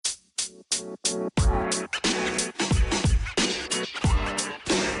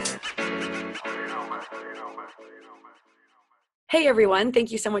Hey everyone,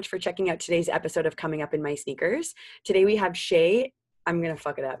 thank you so much for checking out today's episode of Coming Up in My Sneakers. Today we have Shay, I'm going to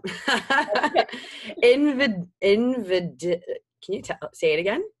fuck it up. Can you say it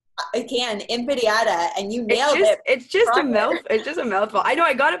again? I can, Invidiata, and you nailed it. It's just a mouthful. I know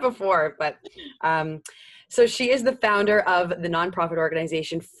I got it before, but so she is the founder of the nonprofit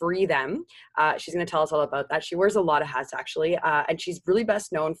organization Free Them. She's going to tell us all about that. She wears a lot of hats actually, and she's really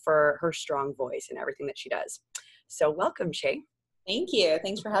best known for her strong voice and everything that she does. So welcome, Shay. Thank you.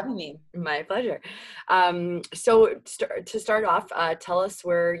 Thanks for having me. My pleasure. So to start off, tell us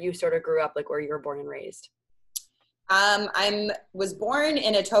where you sort of grew up, like where you were born and raised. I was born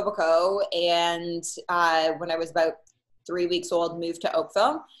in Etobicoke, and when I was about 3 weeks old, moved to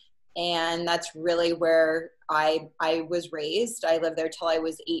Oakville, and that's really where I was raised. I lived there till I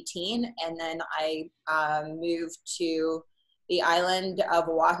was 18, and then I moved to the island of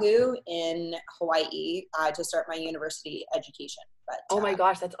Oahu in Hawaii to start my university education. But oh my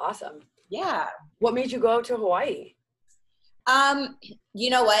gosh, that's awesome. Yeah. What made you go out to Hawaii? You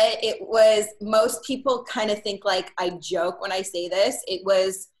know what? It was, most people kind of think like I joke when I say this. It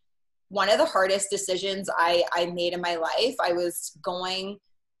was one of the hardest decisions I made in my life. I was going,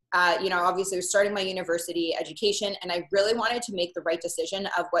 obviously I was starting my university education, and I really wanted to make the right decision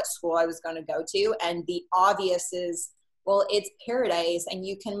of what school I was going to go to. And the obvious is, well, it's Paradise, and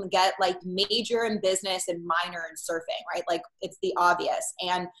you can get like major in business and minor in surfing, right? Like it's the obvious.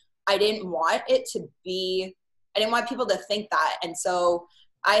 And I didn't want people to think that. And so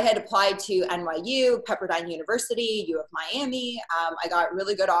I had applied to NYU, Pepperdine University, U of Miami. I got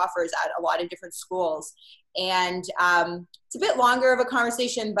really good offers at a lot of different schools. And it's a bit longer of a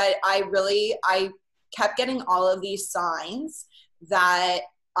conversation, but I kept getting all of these signs that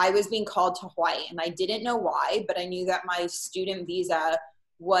I was being called to Hawaii, and I didn't know why, but I knew that my student visa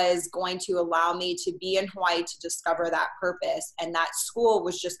was going to allow me to be in Hawaii to discover that purpose, and that school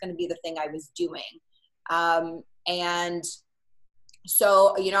was just going to be the thing I was doing. And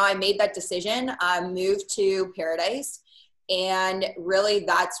so, I made that decision, moved to Paradise, and really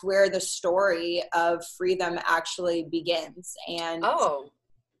that's where the story of Free Them actually begins. And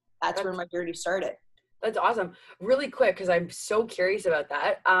that's where my journey started. That's awesome. Really quick, because I'm so curious about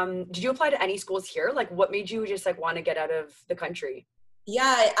that. Did you apply to any schools here? Like what made you just like want to get out of the country?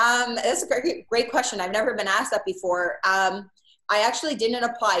 Yeah, that's a great question. I've never been asked that before. I actually didn't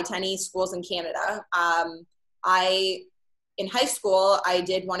apply to any schools in Canada. In high school, I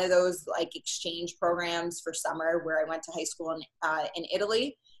did one of those like exchange programs for summer where I went to high school in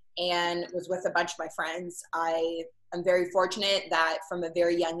Italy and was with a bunch of my friends. I am very fortunate that from a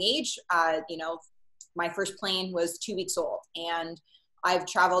very young age, my first plane was 2 weeks old, and I've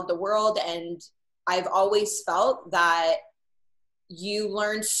traveled the world, and I've always felt that you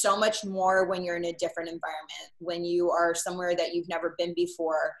learn so much more when you're in a different environment, when you are somewhere that you've never been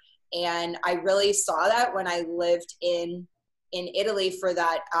before. And I really saw that when I lived in Italy for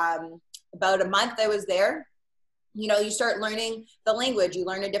that about a month I was there. You start learning the language, you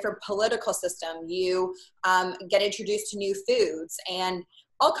learn a different political system, you get introduced to new foods and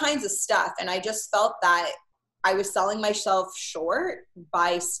all kinds of stuff. And I just felt that I was selling myself short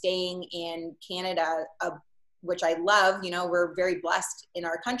by staying in Canada, which I love. We're very blessed in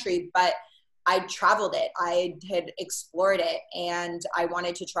our country, but I traveled it. I had explored it, and I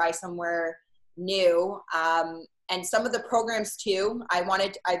wanted to try somewhere new. And some of the programs too, I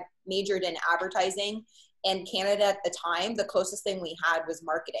majored in advertising, and Canada at the time, the closest thing we had was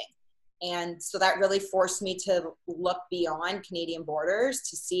marketing. And so that really forced me to look beyond Canadian borders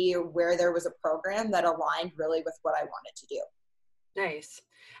to see where there was a program that aligned really with what I wanted to do. Nice.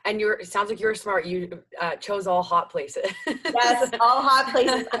 And it sounds like you're smart. You chose all hot places. Yes, all hot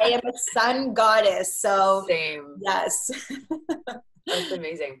places. I am a sun goddess. So same. Yes. That's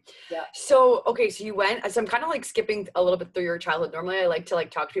amazing. Yeah. So, okay. So you went, so I'm kind of like skipping a little bit through your childhood. Normally I like to like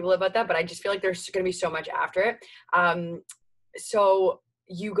talk to people about that, but I just feel like there's going to be so much after it. So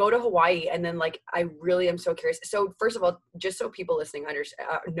you go to Hawaii, and then like, I really am so curious. So first of all, just so people listening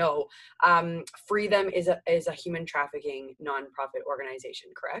know, Free Them is a human trafficking nonprofit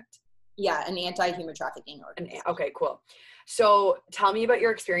organization, correct? Yeah, an anti-human trafficking organization. Okay, cool. So tell me about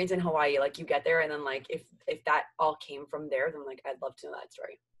your experience in Hawaii. Like you get there, and then like if that all came from there, then like I'd love to know that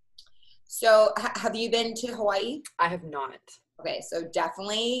story. So have you been to Hawaii? I have not. Okay, so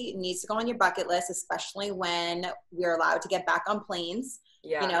definitely needs to go on your bucket list, especially when we're allowed to get back on planes.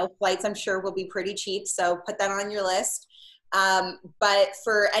 Yeah. Flights I'm sure will be pretty cheap, so put that on your list. But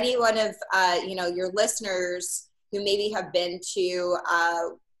for any one of your listeners who maybe have been to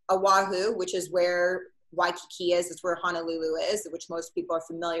Oahu, which is where Waikiki is. It's where Honolulu is, which most people are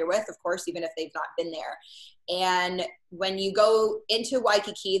familiar with, of course, even if they've not been there. And when you go into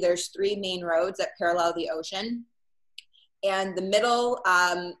Waikiki, there's 3 main roads that parallel the ocean. And the middle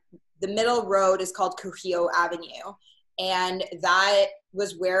road is called Kuhio Avenue. And that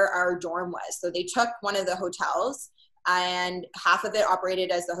was where our dorm was. So they took one of the hotels, and half of it operated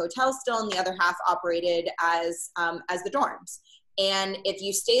as the hotel still, and the other half operated as the dorms. And if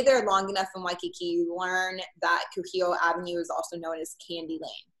you stay there long enough in Waikiki, you learn that Kuhio Avenue is also known as Candy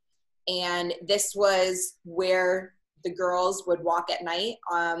Lane. And this was where the girls would walk at night.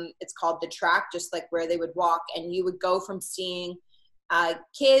 It's called the track, just like where they would walk. And you would go from seeing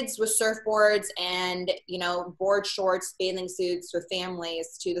kids with surfboards and, board shorts, bathing suits with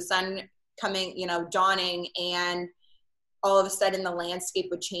families, to the sun coming, dawning, and all of a sudden the landscape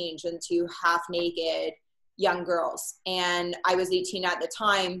would change into half naked young girls. And I was 18 at the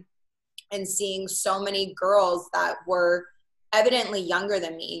time, and seeing so many girls that were evidently younger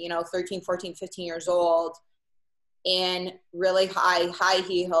than me, 13, 14, 15 years old, in really high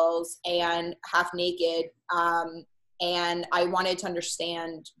heels and half naked. And I wanted to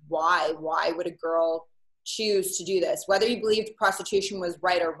understand why would a girl choose to do this? Whether you believed prostitution was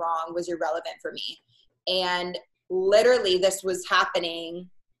right or wrong was irrelevant for me. And literally this was happening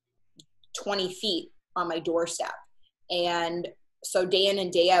 20 feet on my doorstep. And so day in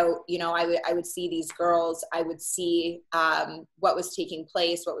and day out, I would see these girls, I would see what was taking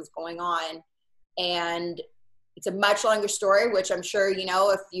place, what was going on. And it's a much longer story, which I'm sure,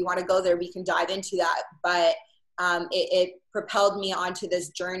 if you want to go there, we can dive into that. But it propelled me onto this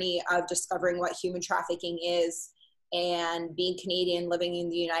journey of discovering what human trafficking is. And being Canadian, living in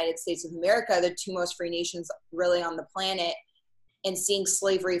the United States of America, the 2 most free nations really on the planet, and seeing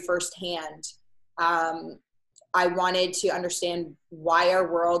slavery firsthand, I wanted to understand why our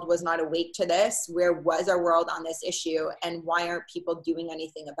world was not awake to this. Where was our world on this issue, and why aren't people doing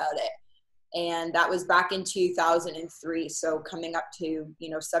anything about it? And that was back in 2003. So coming up to,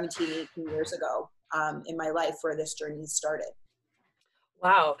 17, 18 years ago in my life, where this journey started.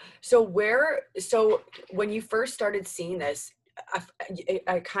 Wow. So when you first started seeing this,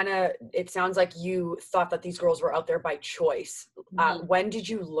 it sounds like you thought that these girls were out there by choice. Mm-hmm. When did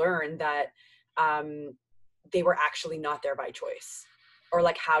you learn that they were actually not there by choice? Or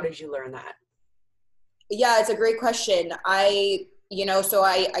like, how did you learn that? Yeah, it's a great question. I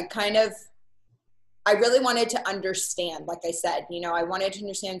really wanted to understand, like I said, I wanted to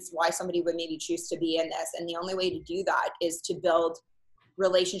understand why somebody would maybe choose to be in this. And the only way to do that is to build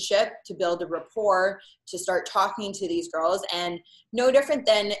relationship, to build a rapport, to start talking to these girls. And no different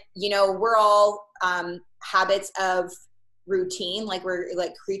than, we're all habits of routine, like we're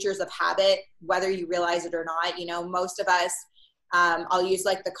like creatures of habit, whether you realize it or not. Most of us, I'll use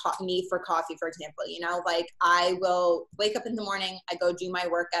like me for coffee, for example, like I will wake up in the morning, I go do my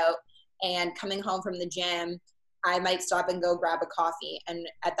workout, and coming home from the gym, I might stop and go grab a coffee. And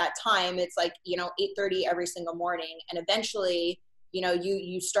at that time, it's like, 8:30 every single morning. And eventually,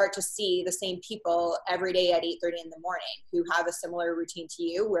 you start to see the same people every day at 8:30 in the morning who have a similar routine to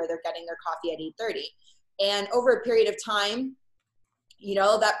you, where they're getting their coffee at 8:30. And over a period of time,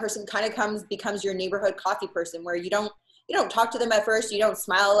 that person kind of becomes your neighborhood coffee person, where you don't talk to them at first, you don't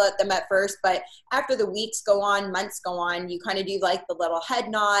smile at them at first, but after the weeks go on, months go on, you kind of do like the little head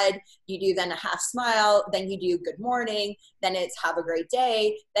nod, you do then a half smile, then you do good morning, then it's have a great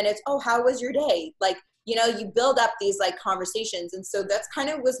day, then it's, oh, how was your day? Like, you build up these like conversations. And so that's kind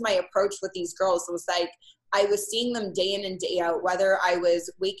of was my approach with these girls. It was like, I was seeing them day in and day out, whether I was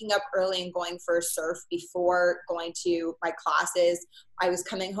waking up early and going for a surf before going to my classes. I was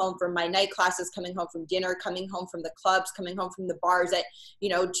coming home from my night classes, coming home from dinner, coming home from the clubs, coming home from the bars at,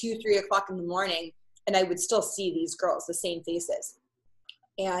 2, 3 o'clock in the morning. And I would still see these girls, the same faces.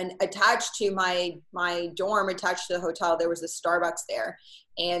 And attached to my dorm, attached to the hotel, there was a Starbucks there.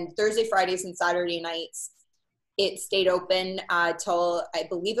 And Thursday, Fridays, and Saturday nights, it stayed open till I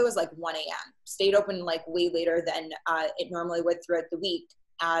believe it was like 1 a.m. Stayed open like way later than it normally would throughout the week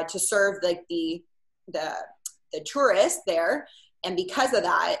to serve like the tourists there. And because of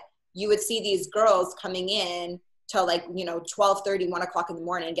that, you would see these girls coming in till like 12:30, 1 o'clock in the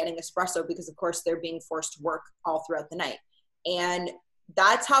morning, getting espresso, because of course they're being forced to work all throughout the night. And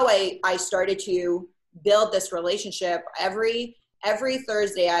that's how I started to build this relationship. Every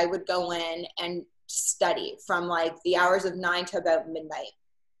Thursday I would go in and study from like the hours of 9 to about midnight.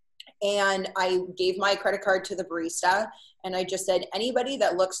 And I gave my credit card to the barista, and I just said, anybody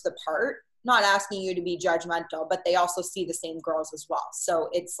that looks the part, not asking you to be judgmental, but they also see the same girls as well. So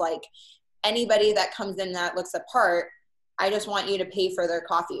it's like anybody that comes in that looks the part, I just want you to pay for their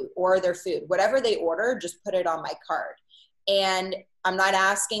coffee or their food, whatever they order, just put it on my card. And I'm not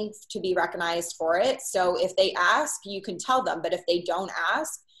asking to be recognized for it. So if they ask, you can tell them, but if they don't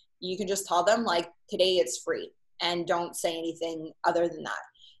ask, you can just tell them like, today it's free, and don't say anything other than that.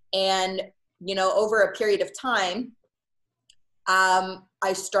 And, you know, over a period of time,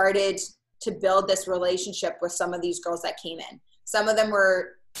 I started to build this relationship with some of these girls that came in. Some of them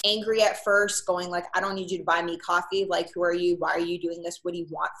were angry at first, going like, I don't need you to buy me coffee. Like, who are you? Why are you doing this? What do you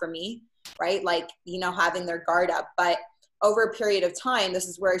want from me? Right? Like, you know, having their guard up. But over a period of time, this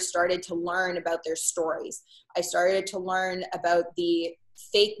is where I started to learn about their stories. I started to learn about the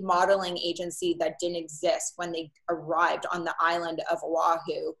fake modeling agency that didn't exist when they arrived on the island of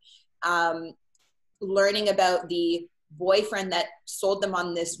Oahu. Learning about the boyfriend that sold them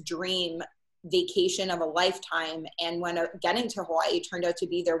on this dream vacation of a lifetime, and when getting to Hawaii turned out to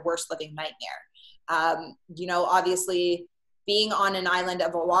be their worst living nightmare. You know, obviously being on an island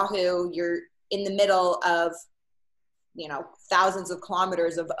of Oahu, you're in the middle of, you know, thousands of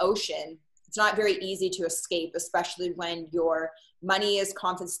kilometers of ocean. It's not very easy to escape, especially when your money is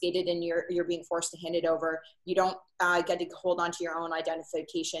confiscated and you're being forced to hand it over. You don't get to hold on to your own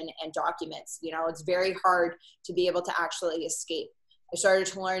identification and documents. You know, it's very hard to be able to actually escape. I started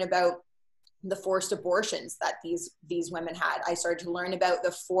to learn about the forced abortions that these women had. I started to learn about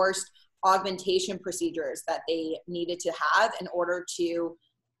the forced augmentation procedures that they needed to have in order to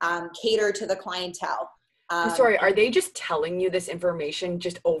cater to the clientele. I'm sorry, are they just telling you this information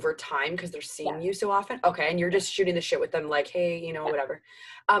just over time because they're seeing you so often? Okay, and you're just shooting the shit with them like, hey, you know, whatever.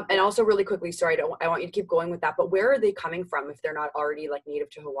 And also really quickly, sorry, I want you to keep going with that, but where are they coming from if they're not already like native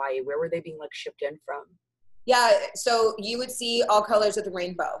to Hawaii? Where were they being like shipped in from? Yeah, so you would see all colors of the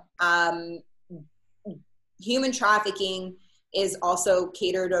rainbow. Human trafficking is also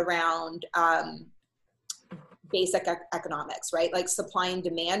catered around basic economics, right? Like supply and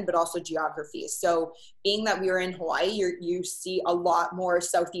demand, but also geography. So being that we are in Hawaii, you see a lot more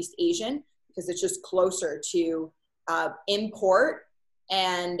Southeast Asian because it's just closer to import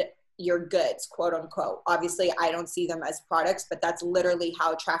and your goods, quote unquote. Obviously, I don't see them as products, but that's literally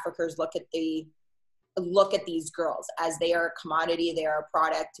how traffickers look at these girls, as they are a commodity, they are a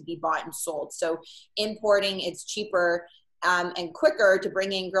product to be bought and sold. So importing, it's cheaper and quicker to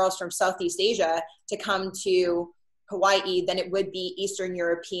bring in girls from Southeast Asia to come to Hawaii than it would be Eastern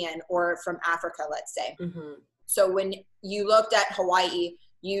European or from Africa, let's say. Mm-hmm. So when you looked at Hawaii,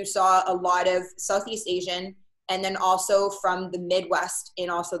 you saw a lot of Southeast Asian, and then also from the Midwest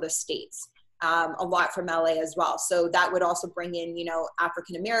and also the States, a lot from LA as well. So that would also bring in, you know,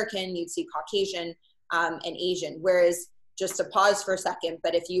 African American, you'd see Caucasian and Asian. Whereas, just to pause for a second,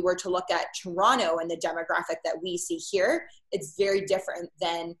 but if you were to look at Toronto and the demographic that we see here, it's very different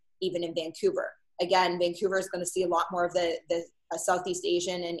than even in Vancouver. Again, Vancouver is going to see a lot more of the Southeast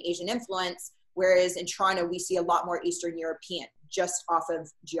Asian and Asian influence, whereas in Toronto, we see a lot more Eastern European, just off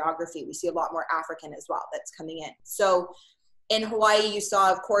of geography. We see a lot more African as well that's coming in. So in Hawaii, you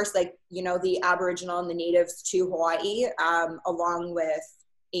saw, of course, like, you know, the Aboriginal and the natives to Hawaii, along with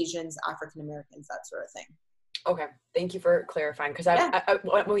Asians, African Americans, that sort of thing. Okay, thank you for clarifying, because I,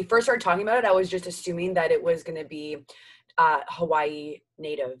 when we first started talking about it, I was just assuming that it was going to be Hawaii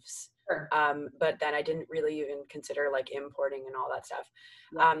natives. Sure. But then I didn't really even consider like importing and all that stuff.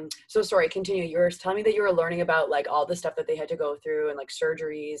 Yeah. So sorry, continue. You were telling me that you were learning about like all the stuff that they had to go through and like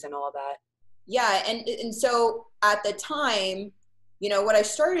surgeries and all of that. Yeah, and so at the time, you know, what I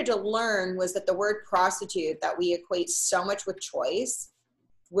started to learn was that the word prostitute that we equate so much with choice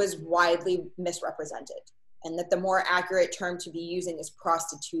was widely misrepresented, and that the more accurate term to be using is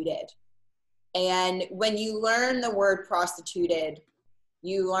prostituted. And when you learn the word prostituted,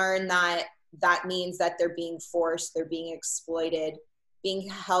 you learn that that means that they're being forced, they're being exploited, being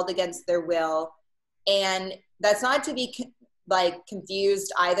held against their will. And that's not to be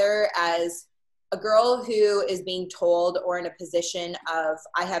confused either as a girl who is being told or in a position of,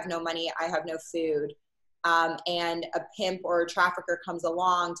 I have no money, I have no food. And a pimp or a trafficker comes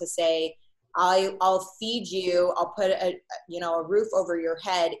along to say, I'll feed you, I'll put a roof over your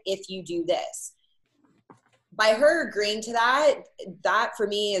head if you do this. By her agreeing to that for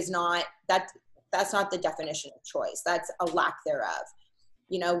me is not, that's not the definition of choice. That's a lack thereof.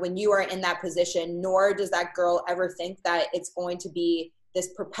 You know, when you are in that position, nor does that girl ever think that it's going to be this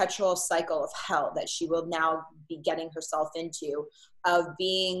perpetual cycle of hell that she will now be getting herself into, of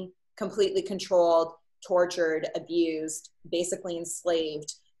being completely controlled, tortured, abused, basically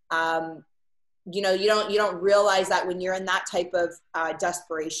enslaved. You know, you don't realize that when you're in that type of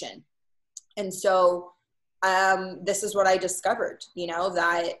desperation. And so this is what I discovered, you know,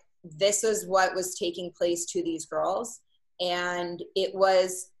 that this is what was taking place to these girls. And it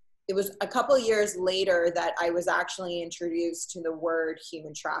was a couple of years later that I was actually introduced to the word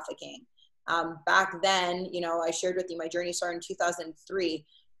human trafficking. Back then, you know, I shared with you my journey started in 2003.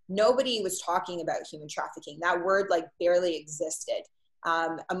 Nobody was talking about human trafficking. That word like barely existed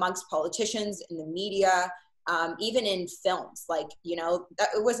amongst politicians, in the media, even in films. Like, you know,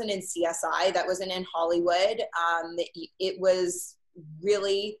 it wasn't in CSI, that wasn't in Hollywood. It was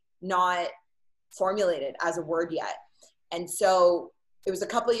really not formulated as a word yet. And so it was a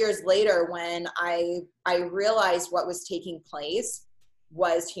couple of years later when I realized what was taking place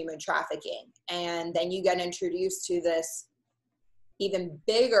was human trafficking. And then you get introduced to this even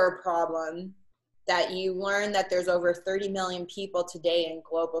bigger problem, that you learn that there's over 30 million people today in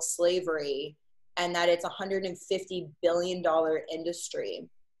global slavery, and that it's a $150 billion industry,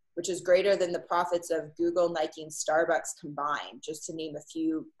 which is greater than the profits of Google, Nike, and Starbucks combined, just to name a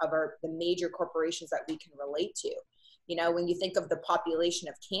few of the major corporations that we can relate to. You know, when you think of the population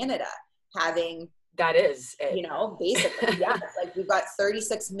of Canada having, that is it. You know, basically, yeah, like we've got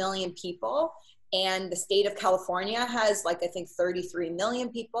 36 million people, and the state of California has like, I think 33 million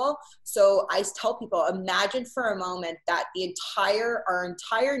people. So I tell people, imagine for a moment that our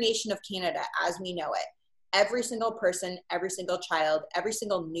entire nation of Canada, as we know it, every single person, every single child, every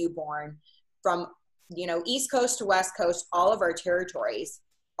single newborn, from, you know, East Coast to West Coast, all of our territories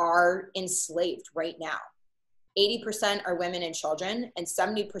are enslaved right now. 80% are women and children, and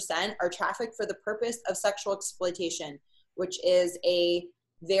 70% are trafficked for the purpose of sexual exploitation, which is a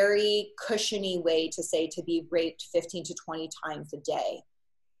very cushiony way to say to be raped 15 to 20 times a day.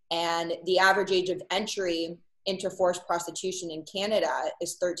 And the average age of entry into forced prostitution in Canada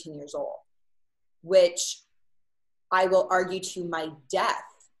is 13 years old, which I will argue to my death,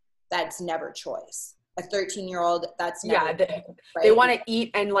 that's never choice. A 13-year-old, that's never, yeah, right? They want to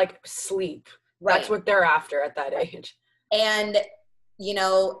eat and like sleep. Right. That's what they're after at that age. And, you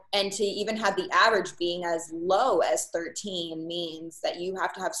know, and to even have the average being as low as 13 means that you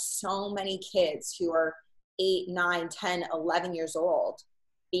have to have so many kids who are 8, 9, 10, 11 years old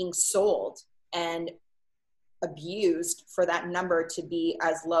being sold and abused for that number to be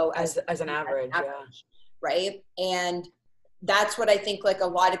as low as an average, yeah. Right. And that's what I think like a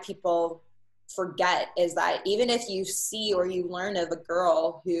lot of people forget, is that even if you see or you learn of a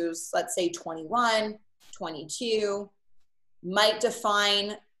girl who's, let's say 21, 22, might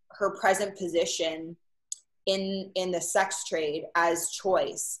define her present position in the sex trade as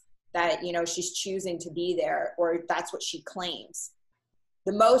choice, that, you know, she's choosing to be there, or that's what she claims.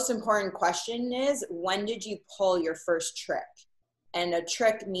 The most important question is, when did you pull your first trick? And a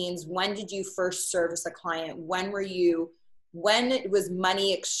trick means, when did you first service a client? When it was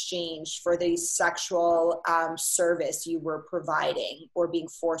money exchanged for the sexual service you were providing or being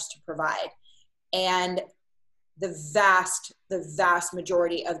forced to provide. And the vast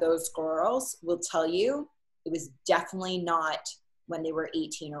majority of those girls will tell you it was definitely not when they were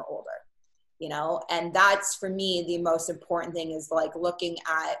 18 or older, you know? And that's, for me, the most important thing, is like looking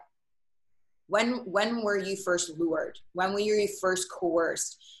at when were you first lured? When were you first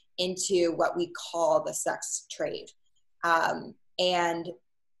coerced into what we call the sex trade? And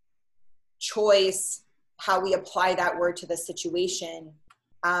choice, how we apply that word to the situation.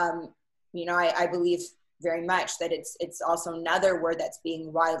 You know, I believe very much that it's also another word that's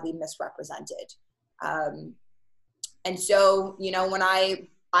being widely misrepresented. And so, you know, when I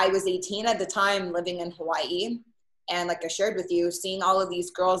was 18 at the time, living in Hawaii, and like I shared with you, seeing all of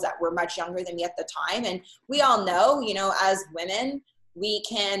these girls that were much younger than me at the time. And we all know, you know, as women, we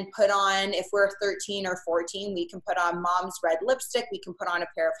can put on, if we're 13 or 14, we can put on mom's red lipstick, we can put on a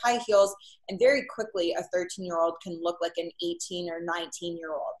pair of high heels, and very quickly a 13-year-old can look like an 18 or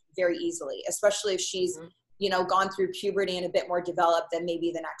 19-year-old very easily, especially if she's, you know, gone through puberty and a bit more developed than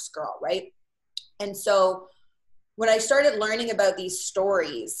maybe the next girl, right? And so when I started learning about these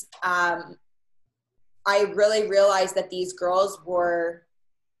stories, I really realized that these girls were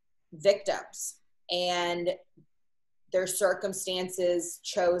victims, and their circumstances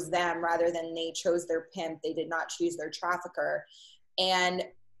chose them rather than they chose their pimp. They did not choose their trafficker. And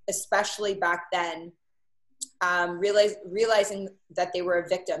especially back then, realizing that they were a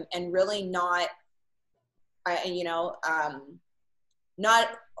victim, and really not, not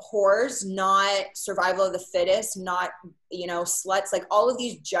whores, not survival of the fittest, not, you know, sluts, like all of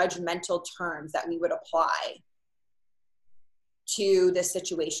these judgmental terms that we would apply to this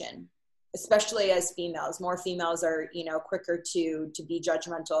situation, especially as females. More females are, you know, quicker to be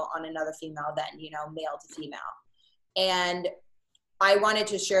judgmental on another female than, you know, male to female. And I wanted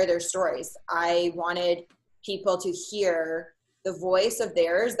to share their stories. I wanted people to hear the voice of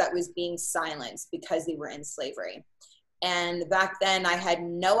theirs that was being silenced because they were in slavery. And back then I had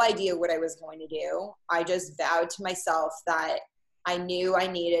no idea what I was going to do. I just vowed to myself that I knew I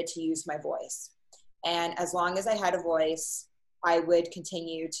needed to use my voice. And as long as I had a voice, I would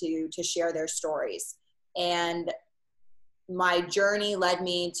continue to share their stories. And my journey led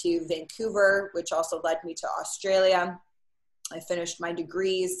me to Vancouver, which also led me to Australia. I finished my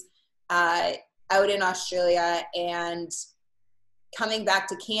degrees out in Australia, and coming back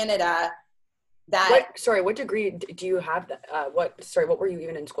to Canada. What degree do you have? What were you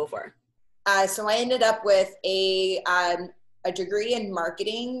even in school for? So I ended up with a degree in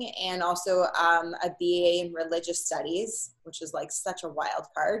marketing and also a BA in religious studies, which is like such a wild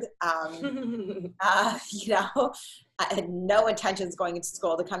card. You know, I had no intentions going into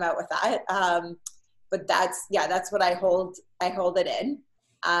school to come out with that. But that's what I hold it in.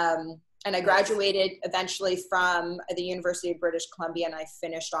 And I graduated eventually from the University of British Columbia, and I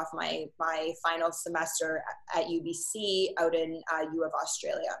finished off my final semester at UBC out in U of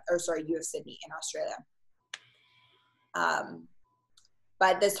Sydney in Australia.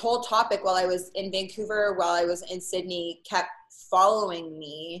 But this whole topic, while I was in Vancouver, while I was in Sydney, kept following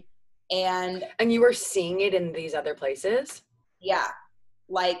me. And you were seeing it in these other places? Yeah.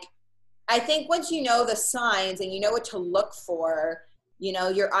 Like, I think once you know the signs and you know what to look for, you know,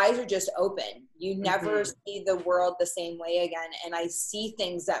 your eyes are just open. You never see the world the same way again. And I see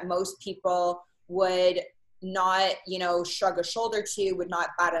things that most people would not, you know, shrug a shoulder to, would not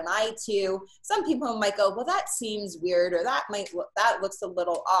bat an eye to. Some people might go, well, that seems weird, or that looks a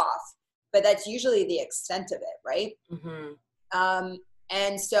little off, but that's usually the extent of it, right?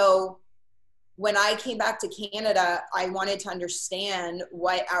 And so when I came back to Canada, I wanted to understand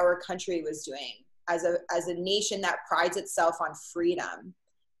what our country was doing as a nation that prides itself on freedom.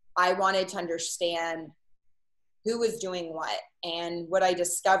 I wanted to understand who was doing what. And what I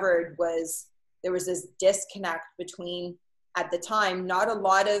discovered was there was this disconnect between, at the time, not a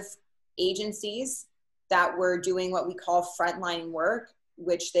lot of agencies that were doing what we call frontline work,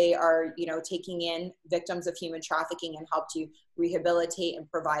 which they are, you know, taking in victims of human trafficking and help to rehabilitate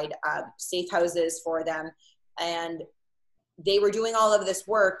and provide safe houses for them. And they were doing all of this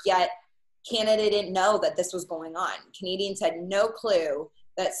work, yet Canada didn't know that this was going on. Canadians had no clue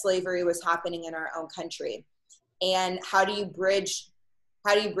that slavery was happening in our own country. And how do you bridge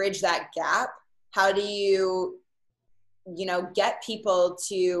that gap? How do you know, get people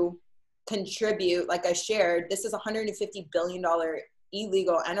to contribute? Like I shared, this is a $150 billion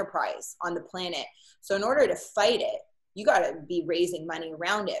illegal enterprise on the planet. So in order to fight it, you got to be raising money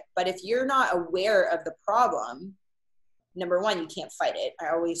around it. But if you're not aware of the problem, number one, you can't fight it.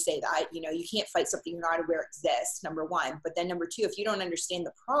 I always say that, you know, you can't fight something you're not aware exists, number one. But then number two, if you don't understand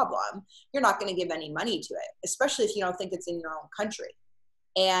the problem, you're not going to give any money to it, especially if you don't think it's in your own country.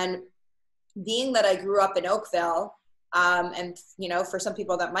 And being that I grew up in Oakville, and, you know, for some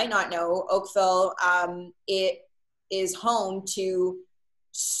people that might not know, Oakville, it is home to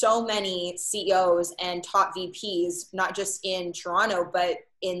so many CEOs and top VPs, not just in Toronto, but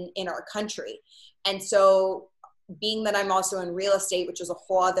in our country. And so being that I'm also in real estate, which is a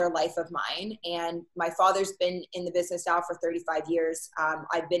whole other life of mine, and my father's been in the business now for 35 years.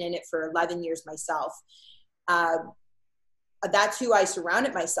 I've been in it for 11 years myself. That's who I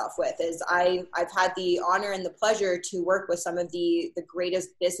surrounded myself with. Is I've had the honor and the pleasure to work with some of the greatest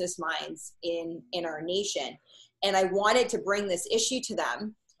business minds in our nation. And I wanted to bring this issue to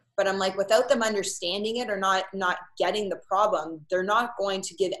them, but I'm like, without them understanding it or not getting the problem, they're not going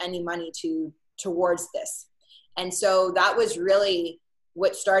to give any money towards this. And so that was really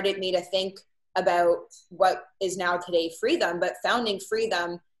what started me to think about what is now today Freedom, but founding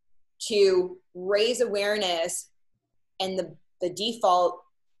Freedom to raise awareness. And the default,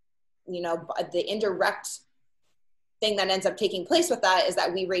 you know, the indirect thing that ends up taking place with that is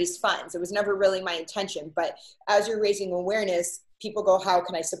that we raise funds. It was never really my intention, but as you're raising awareness, people go, how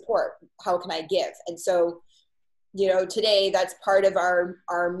can I support? How can I give? And so, you know, today that's part of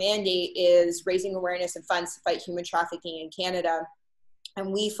our mandate is raising awareness and funds to fight human trafficking in Canada.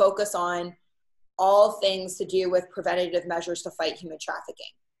 And we focus all things to do with preventative measures to fight human trafficking.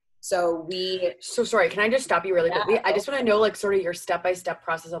 So sorry, can I just stop you really quickly? I just want to know like sort of your step-by-step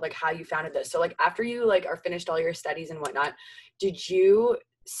process of like how you founded this. So like after you like are finished all your studies and whatnot, did you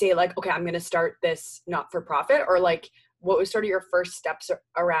say like, okay, I'm going to start this not-for-profit, or like what was sort of your first steps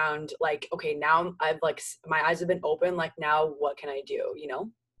around like, okay, now I've like, my eyes have been open, like now what can I do, you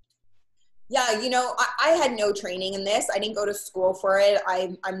know? Yeah, you know, I had no training in this. I didn't go to school for it.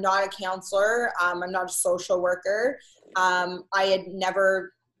 I'm not a counselor. I'm not a social worker. I had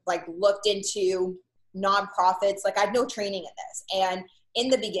never like looked into nonprofits. Like I had no training in this. And in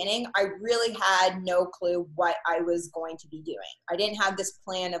the beginning, I really had no clue what I was going to be doing. I didn't have this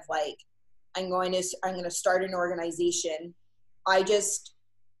plan of like, I'm going to start an organization. I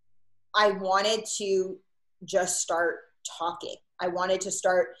wanted to just start talking. I wanted to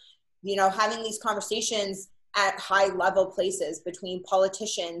start, having these conversations at high level places between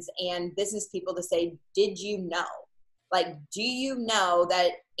politicians and business people to say, did you know? Like, do you know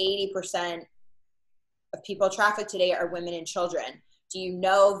that 80% of people trafficked today are women and children? Do you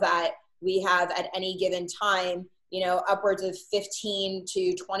know that we have at any given time, upwards of 15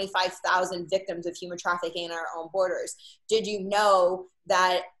 to 25,000 victims of human trafficking in our own borders? Did you know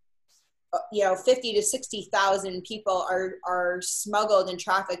that 50 to 60,000 people are smuggled and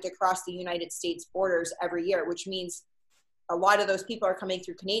trafficked across the United States borders every year, which means a lot of those people are coming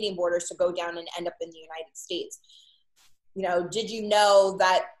through Canadian borders to go down and end up in the United States? Did you know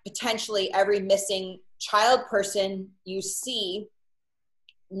that potentially every missing child person you see,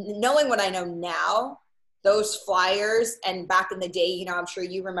 knowing what I know now, those flyers, and back in the day, I'm sure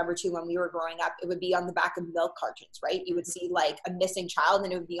you remember too, when we were growing up, it would be on the back of milk cartons, right? You would see like a missing child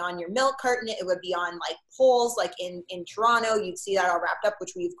and it would be on your milk carton. It would be on like poles, like in Toronto, you'd see that all wrapped up,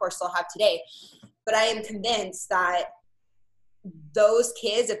 which we of course still have today. But I am convinced that those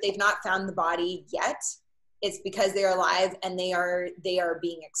kids, if they've not found the body yet, it's because they're alive and they are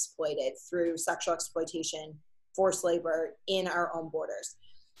being exploited through sexual exploitation, forced labor in our own borders,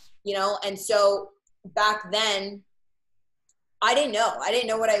 and so back then I didn't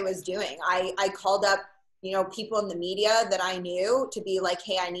know what I was doing. I called up, people in the media that I knew to be like,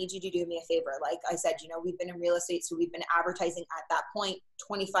 hey, I need you to do me a favor. Like I said, we've been in real estate, so we've been advertising at that point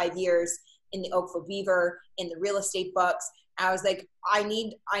 25 years in the Oakville Beaver, in the real estate books. I was like, I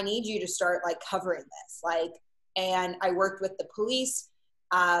need you to start like covering this. And I worked with the police.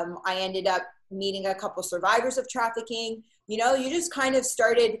 I ended up meeting a couple survivors of trafficking. You just kind of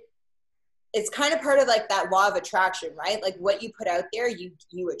started, it's kind of part of like that law of attraction, right? Like what you put out there, you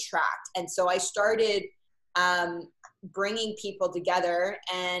attract. And so I started bringing people together,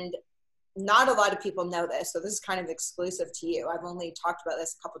 and not a lot of people know this, so this is kind of exclusive to you. I've only talked about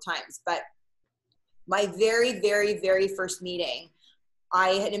this a couple times, but my very, very, very first meeting, I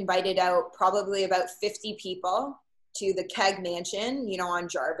had invited out probably about 50 people to the Keg Mansion, on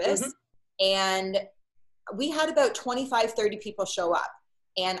Jarvis. Mm-hmm. And we had about 25, 30 people show up.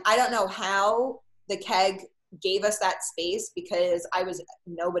 And I don't know how the Keg gave us that space, because I was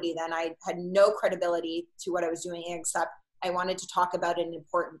nobody then. I had no credibility to what I was doing, except I wanted to talk about an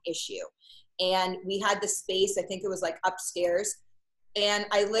important issue. And we had the space, I think it was like upstairs. And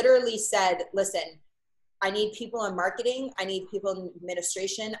I literally said, listen, I need people in marketing. I need people in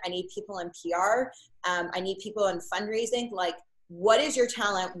administration. I need people in PR. I need people in fundraising. Like, what is your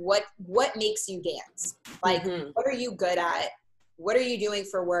talent? What makes you dance? Like, mm-hmm. What are you good at? What are you doing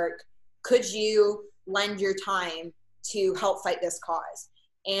for work? Could you lend your time to help fight this cause?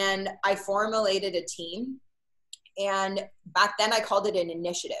 And I formulated a team. And back then I called it an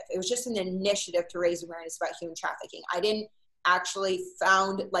initiative. It was just an initiative to raise awareness about human trafficking. I didn't actually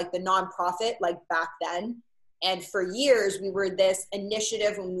found like the nonprofit like back then. And for years we were this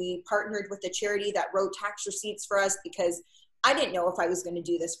initiative, and we partnered with a charity that wrote tax receipts for us, because I didn't know if I was going to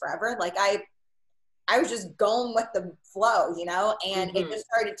do this forever. Like I was just going with the flow, and mm-hmm. It just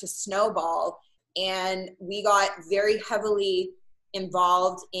started to snowball, and we got very heavily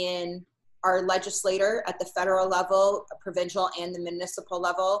involved in our legislator at the federal level, provincial, and the municipal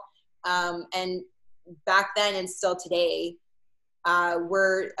level. And back then and still today,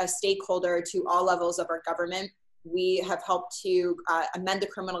 we're a stakeholder to all levels of our government. We have helped to amend the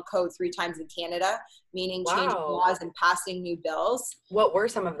criminal code 3 times in Canada, meaning wow. Changing laws and passing new bills. What were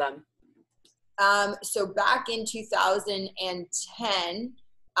some of them? So back in 2010,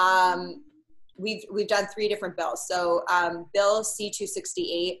 we've done 3 different bills. So Bill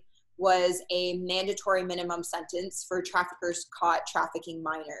C-268 was a mandatory minimum sentence for traffickers caught trafficking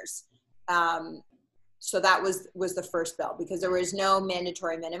minors. So that was the first bill, because there was no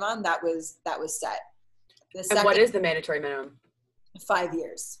mandatory minimum that was set. And what is the mandatory minimum? 5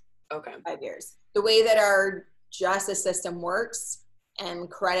 years. Okay. 5 years. The way that our justice system works and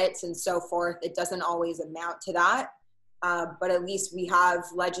credits and so forth, it doesn't always amount to that. But at least we have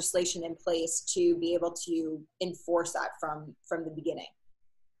legislation in place to be able to enforce that from the beginning.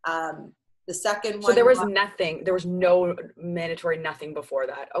 The second one. So there was nothing, there was no mandatory nothing before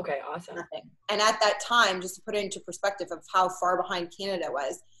that. Okay, awesome. Nothing. And at that time, just to put it into perspective of how far behind Canada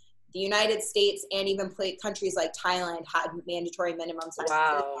was, the United States and even countries like Thailand had mandatory minimum sentences.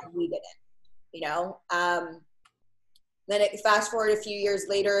 Wow. And we didn't, Then fast forward a few years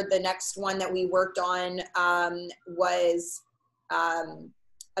later, the next one that we worked on was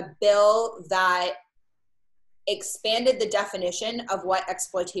a bill that expanded the definition of what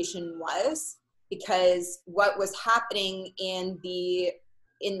exploitation was, because what was happening in the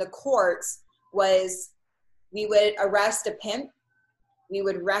courts was we would arrest a pimp, we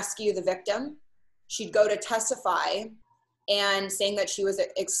would rescue the victim, she'd go to testify and saying that she was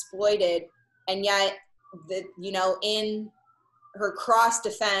exploited, and yet in her cross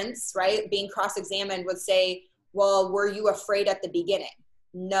defense, right, being cross-examined, would say, well, were you afraid at the beginning?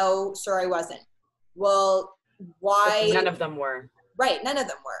 No, sir, I wasn't. Well, why? None of them were. Right, none of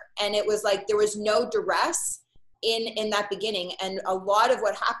them were. And it was like there was no duress in that beginning. And a lot of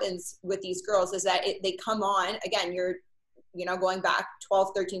what happens with these girls is that they come on, again, you're going back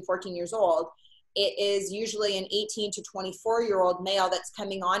 12, 13, 14 years old. It is usually an 18 to 24-year-old male that's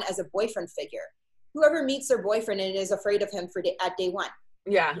coming on as a boyfriend figure. Whoever meets their boyfriend and is afraid of him at day one.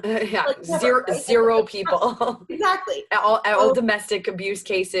 Yeah, yeah. Like never, right? Zero people. Exactly. all domestic abuse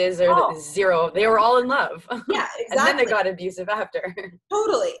cases are zero. They were all in love. Yeah, exactly. And then they got abusive after.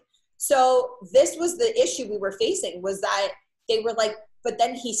 Totally. So this was the issue we were facing, was that they were like, but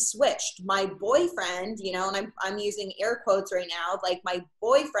then he switched. My boyfriend, and I'm using air quotes right now, like my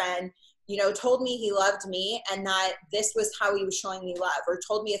boyfriend, told me he loved me and that this was how he was showing me love, or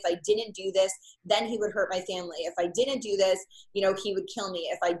told me if I didn't do this, then he would hurt my family. If I didn't do this, he would kill me.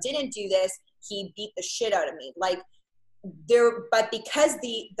 If I didn't do this, he beat the shit out of me. But because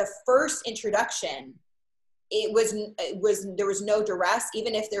the first introduction, there was no duress,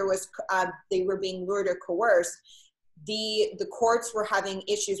 even if there was, they were being lured or coerced. The courts were having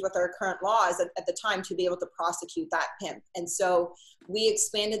issues with our current laws at the time to be able to prosecute that pimp. And so we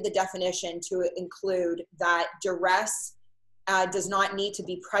expanded the definition to include that duress does not need to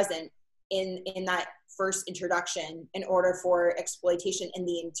be present in that first introduction in order for exploitation and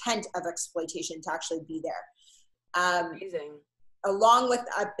the intent of exploitation to actually be there. Amazing. Along with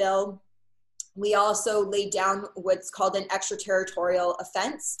that bill, we also laid down what's called an extraterritorial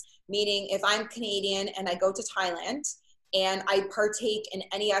offense, meaning if I'm Canadian and I go to Thailand and I partake in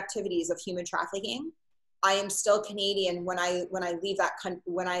any activities of human trafficking, I am still Canadian when I leave that country,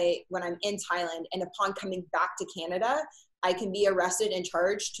 when I'm in Thailand, and upon coming back to Canada, I can be arrested and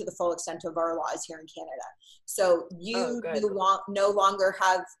charged to the full extent of our laws here in Canada. So you no longer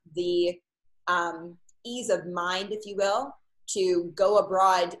have the ease of mind, if you will, to go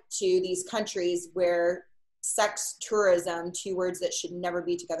abroad to these countries where sex tourism, two words that should never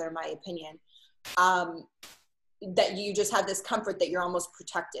be together in my opinion, that you just have this comfort that you're almost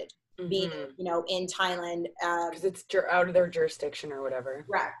protected being, in Thailand. Because it's out of their jurisdiction or whatever.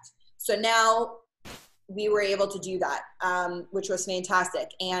 Correct. So now we were able to do that, which was fantastic.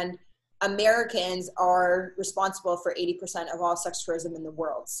 And Americans are responsible for 80% of all sex tourism in the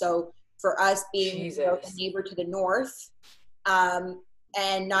world. So for us being a neighbor to the north,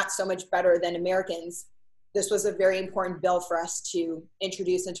 and not so much better than Americans, this was a very important bill for us to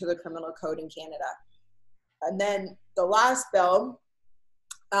introduce into the criminal code in Canada. And then the last bill,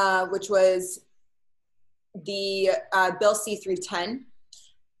 which was the Bill C-310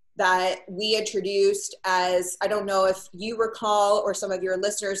 that we introduced as, I don't know if you recall or some of your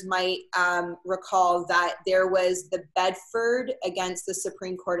listeners might recall, that there was the Bedford against the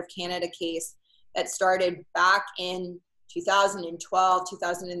Supreme Court of Canada case that started back in 2012,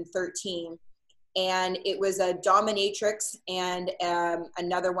 2013. And it was a dominatrix and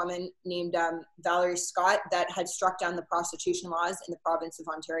another woman named Valerie Scott that had struck down the prostitution laws in the province of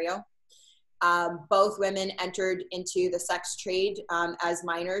Ontario. Both women entered into the sex trade as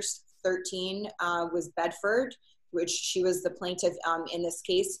minors. 13 was Bedford, which she was the plaintiff in this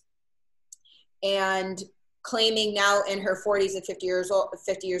case. And claiming now in her 40s and 50 years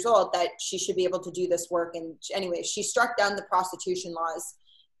old that she should be able to do this work. And anyway, she struck down the prostitution laws,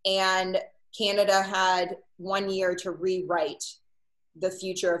 and Canada had 1 year to rewrite the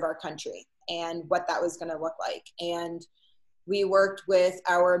future of our country and what that was going to look like. And we worked with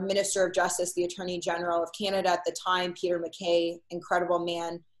our Minister of Justice, the Attorney General of Canada at the time, Peter MacKay, incredible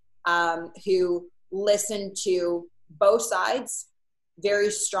man, who listened to both sides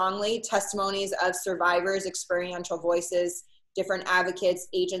very strongly, testimonies of survivors, experiential voices, different advocates,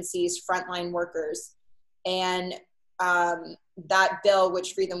 agencies, frontline workers. And that bill,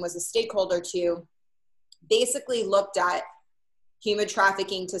 which Freedom was a stakeholder to, basically looked at human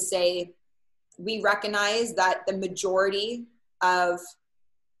trafficking to say, we recognize that the majority of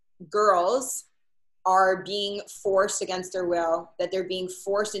girls are being forced against their will, that they're being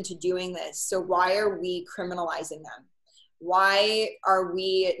forced into doing this. So why are we criminalizing them? Why are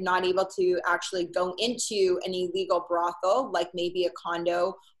we not able to actually go into an illegal brothel, like maybe a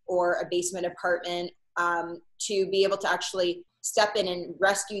condo or a basement apartment, to be able to actually step in and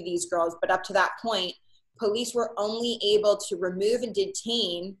rescue these girls. But up to that point, police were only able to remove and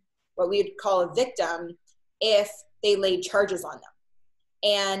detain what we would call a victim if they laid charges on them.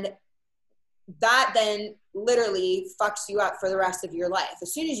 And that then literally fucks you up for the rest of your life.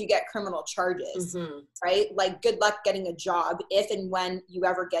 As soon as you get criminal charges, right? Like, good luck getting a job if and when you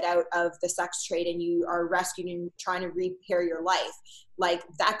ever get out of the sex trade and you are rescued and trying to repair your life. Like,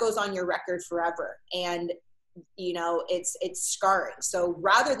 that goes on your record forever. And, you know, it's scarring. So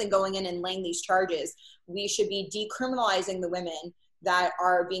rather than going in and laying these charges, we should be decriminalizing the women that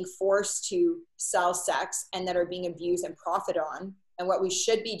are being forced to sell sex and that are being abused and profit on. And what we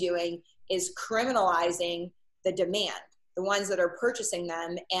should be doing is criminalizing the demand, the ones that are purchasing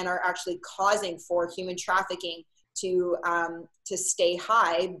them and are actually causing for human trafficking to stay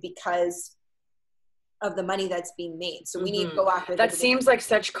high because of the money that's being made. So we need to go after that. Seems like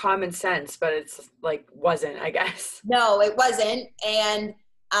such common sense, but it's like wasn't, I guess. No, it wasn't. And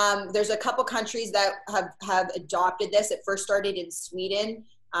there's a couple countries that have adopted this. It first started in Sweden.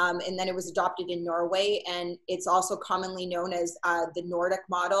 And then it was adopted in Norway, and it's also commonly known as the Nordic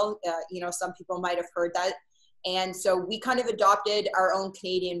model. You know, some people might have heard that. And so we kind of adopted our own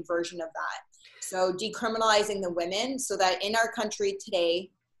Canadian version of that. So decriminalizing the women so that in our country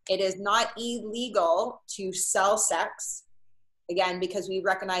today, it is not illegal to sell sex. Again, because we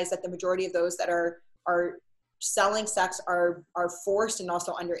recognize that the majority of those that are selling sex are forced and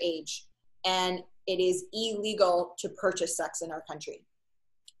also underage. And it is illegal to purchase sex in our country.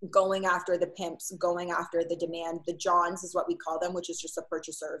 Going after the pimps, going after the demand, the Johns is what we call them, which is just a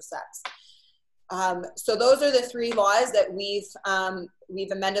purchaser of sex. So those are the three laws that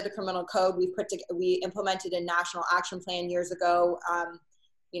we've amended the criminal code. We implemented a national action plan years ago.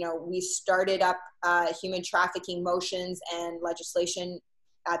 You know, we started up human trafficking motions and legislation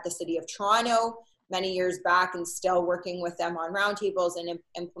at the City of Toronto many years back, and still working with them on roundtables and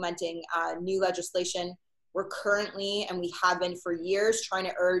implementing new legislation. We're currently, and we have been for years, trying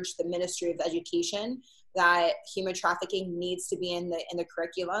to urge the Ministry of Education that human trafficking needs to be in the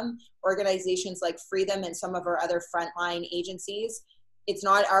curriculum. Organizations like Freedom and some of our other frontline agencies, it's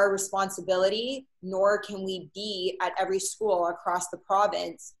not our responsibility, nor can we be at every school across the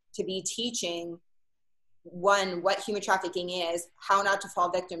province to be teaching, one, what human trafficking is, how not to fall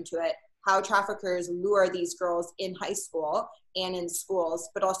victim to it, how traffickers lure these girls in high school and in schools,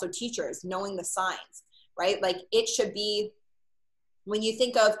 but also teachers knowing the signs. Right? Like, it should be, when you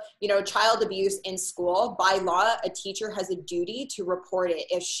think of, you know, child abuse in school, by law, a teacher has a duty to report it.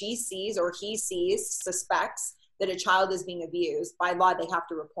 If she sees or he suspects that a child is being abused, by law, they have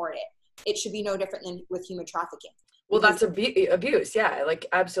to report it. It should be no different than with human trafficking. Well, that's abuse. Yeah, like,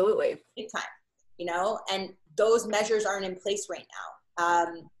 absolutely. Big time, you know, and those measures aren't in place right now.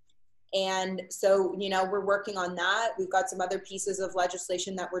 And so, you know, we're working on that. We've got some other pieces of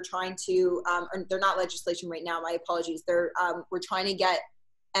legislation that we're trying to, they're not legislation right now, my apologies. We're trying to get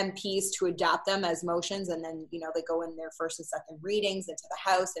MPs to adopt them as motions, and then, you know, they go in their first and second readings into the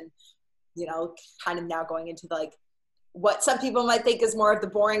House, and, you know, kind of now going into like what some people might think is more of the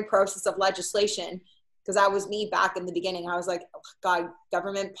boring process of legislation. Because that was me back in the beginning. I was like, oh, God,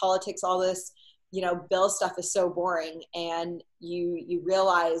 government, politics, all this, you know, bill stuff is so boring. And you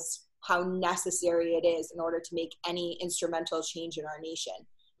realize how necessary it is in order to make any instrumental change in our nation.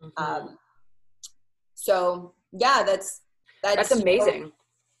 So yeah, that's amazing. You know,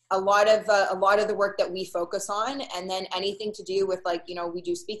 a lot of the work that we focus on, and then anything to do with, like, you know, we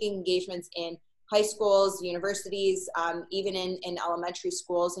do speaking engagements in high schools, universities, even in elementary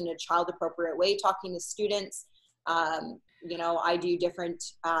schools in a child appropriate way, talking to students. You know, I do different,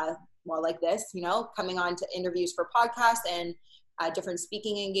 like this, you know, coming on to interviews for podcasts and different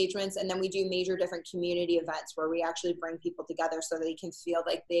speaking engagements. And then we do major different community events where we actually bring people together so they can feel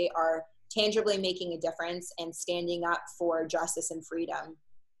like they are tangibly making a difference and standing up for justice and freedom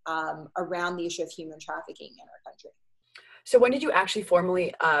around the issue of human trafficking in our country. So when did you actually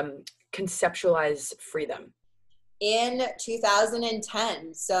formally conceptualize Freedom? In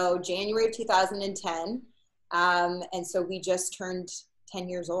 2010. So January of 2010. And so we just turned 10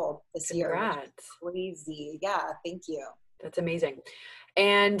 years old this year. Congrats. Crazy. Yeah, thank you. That's amazing.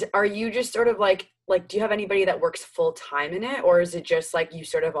 And are you just sort of like, do you have anybody that works full time in it, or is it just like you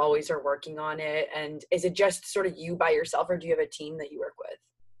sort of always are working on it? And is it just sort of you by yourself, or do you have a team that you work with?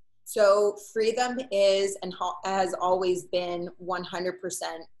 So Freedom is and has always been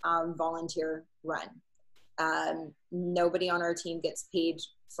 100% volunteer run. Nobody on our team gets paid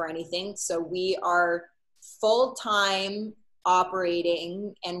for anything. So we are full-time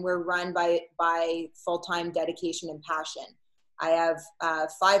operating, and we're run by full-time dedication and passion. I have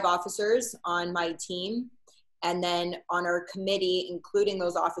 5 officers on my team, And then on our committee, including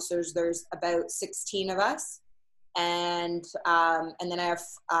those officers, there's about 16 of us. And then I have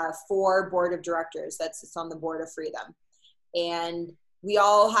 4 board of directors that sits on the board of Freedom. And we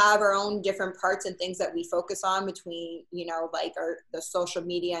all have our own different parts and things that we focus on between, like the social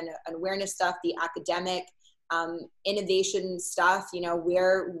media and awareness stuff, the academic, innovation stuff,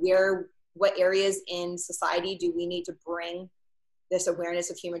 what areas in society do we need to bring this awareness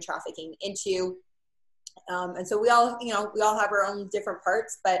of human trafficking into? And so we all have our own different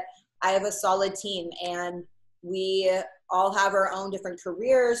parts, but I have a solid team, and we all have our own different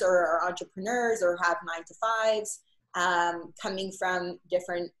careers, or are entrepreneurs, or have 9-to-5s, coming from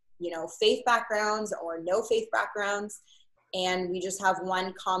different, faith backgrounds or no faith backgrounds. And we just have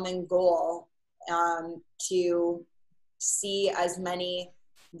one common goal, to see as many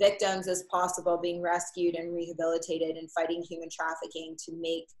victims as possible being rescued and rehabilitated and fighting human trafficking to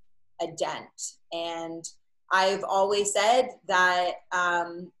make a dent. And I've always said that,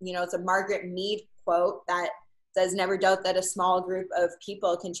 it's a Margaret Mead quote that says, never doubt that a small group of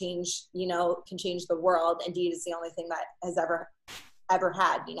people can change the world. Indeed, it's the only thing that has ever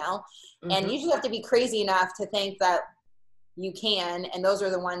had, Mm-hmm. And you just have to be crazy enough to think that you can, and those are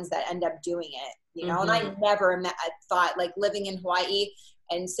the ones that end up doing it, Mm-hmm. And I never thought, like, living in Hawaii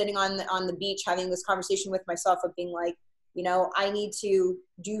and sitting on the beach having this conversation with myself of being like, I need to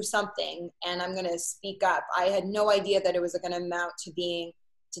do something, and I'm going to speak up. I had no idea that it was going to amount to being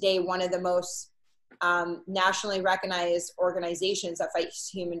today one of the most nationally recognized organizations that fight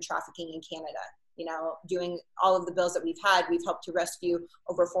human trafficking in Canada. Doing all of the bills that we've helped to rescue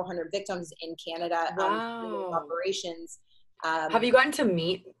over 400 victims in Canada. Wow. Operations. Have you gotten to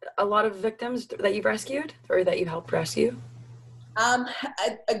meet a lot of victims that you've rescued or that you helped rescue? A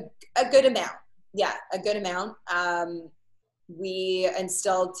good amount. Yeah, a good amount. And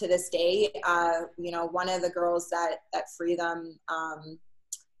still to this day, one of the girls that Freedom,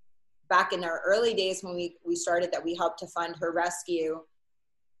 back in our early days when we started, that we helped to fund her rescue,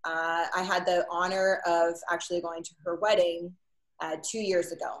 I had the honor of actually going to her wedding 2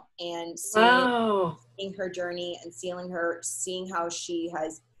 years ago, and seeing her journey and seeing how she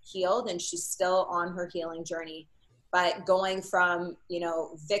has healed, and she's still on her healing journey. But going from,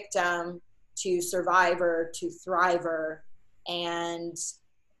 victim to survivor to thriver, and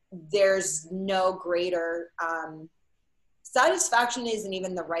there's no greater satisfaction isn't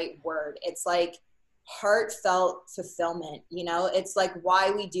even the right word. It's like heartfelt fulfillment. It's like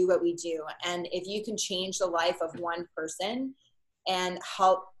why we do what we do. And if you can change the life of one person and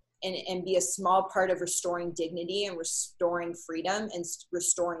help and be a small part of restoring dignity and restoring freedom and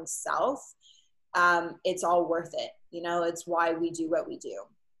restoring self, it's all worth it. It's why we do what we do.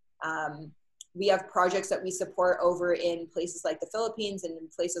 We have projects that we support over in places like the Philippines and in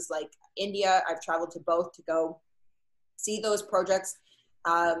places like India. I've traveled to both to go see those projects,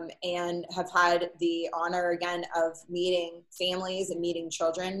 and have had the honor again of meeting families and meeting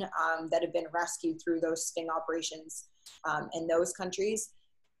children that have been rescued through those sting operations in those countries.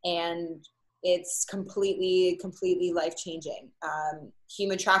 And it's completely life-changing.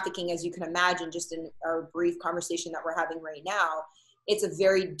 Human trafficking, as you can imagine, just in our brief conversation that we're having right now, it's a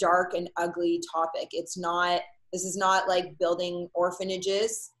very dark and ugly topic. This is not like building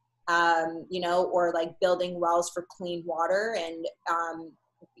orphanages, or like building wells for clean water. And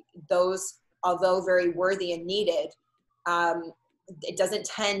those, although very worthy and needed, it doesn't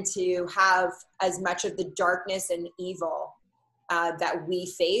tend to have as much of the darkness and evil that we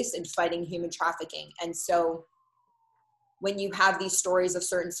face in fighting human trafficking. And so when you have these stories of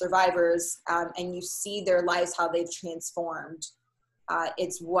certain survivors, and you see their lives, how they've transformed,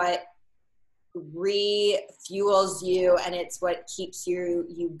 it's what refuels you, and it's what keeps you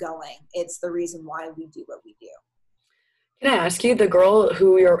going. It's the reason why we do what we do. Can I ask you, the girl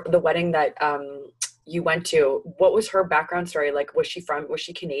the wedding that you went to, what was her background story? Like, was she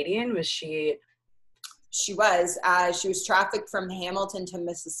Canadian? She was trafficked from Hamilton to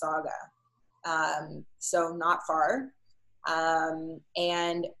Mississauga, so not far,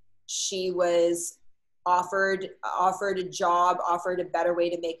 and she was offered a job, offered a better way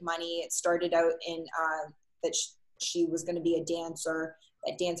to make money. It started out in that she was going to be a dancer.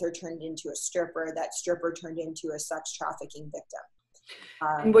 That dancer turned into a stripper. That stripper turned into a sex trafficking victim.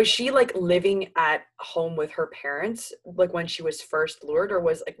 And was she like living at home with her parents, like when she was first lured, or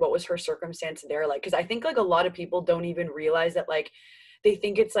was like, what was her circumstance there like? Because I think like a lot of people don't even realize that, like, they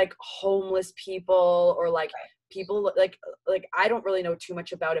think it's like homeless people or like people like I don't really know too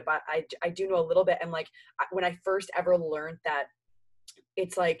much about it, but I do know a little bit. And like when I first ever learned that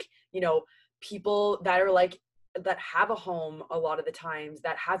it's like, people that are like that have a home a lot of the times,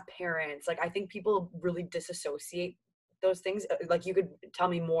 that have parents, like I think people really disassociate those things. Like you could tell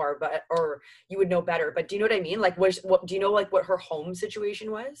me more, but or you would know better, but do you know what I mean? Like what do you know, like what her home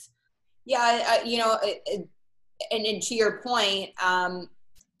situation was? Yeah, you know, and to your point,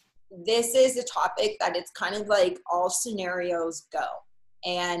 this is a topic that it's kind of like all scenarios go.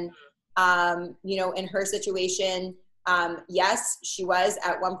 And, you know, in her situation, yes, she was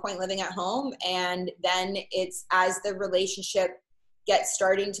at one point living at home. And then it's as the relationship gets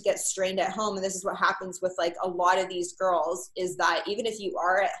starting to get strained at home. And this is what happens with like a lot of these girls, is that even if you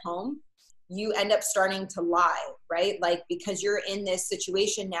are at home, you end up starting to lie, right? Like, because you're in this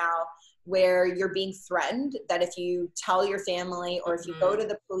situation now where you're being threatened that if you tell your family or if you go to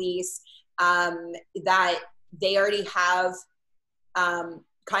the police, that they already have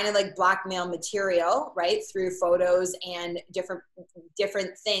kind of like blackmail material, right, through photos and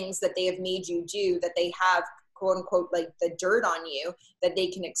different things that they have made you do, that they have quote unquote like the dirt on you that they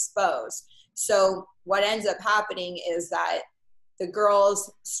can expose. So what ends up happening is that the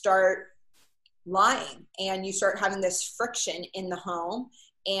girls start lying, and you start having this friction in the home.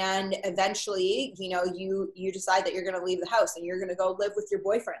 And eventually, you know, you decide that you're going to leave the house and you're going to go live with your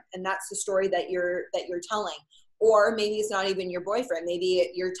boyfriend, and that's the story that you're telling. Or maybe it's not even your boyfriend.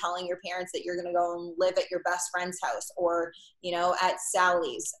 Maybe you're telling your parents that you're going to go and live at your best friend's house, or, you know, at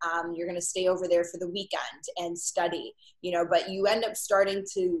Sally's. You're going to stay over there for the weekend and study, you know, but you end up starting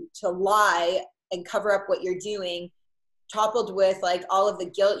to lie and cover up what you're doing, toppled with like all of the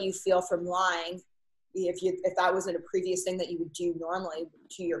guilt you feel from lying. If that wasn't a previous thing that you would do normally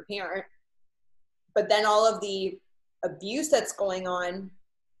to your parent, but then all of the abuse that's going on.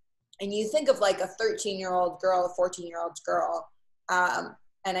 And you think of like a 13-year-old girl, a 14-year-old girl.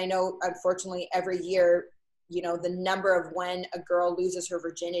 And I know, unfortunately, every year, you know, the number of when a girl loses her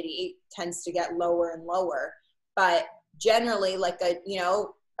virginity tends to get lower and lower. But generally, like a 12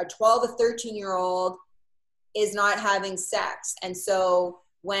 or 13-year-old is not having sex. And so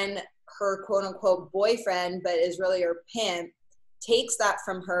when her quote unquote boyfriend, but is really her pimp, takes that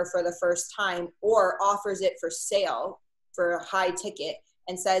from her for the first time, or offers it for sale for a high ticket,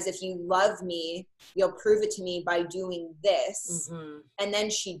 and says, if you love me, you'll prove it to me by doing this. And then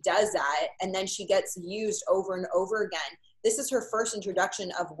she does that, and then she gets used over and over again. This is her first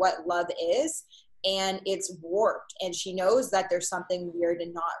introduction of what love is, and it's warped, and she knows that there's something weird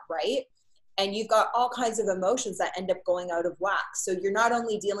and not right. And you've got all kinds of emotions that end up going out of whack. So you're not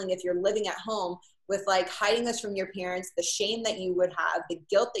only dealing, if you're living at home, with like hiding this from your parents, the shame that you would have, the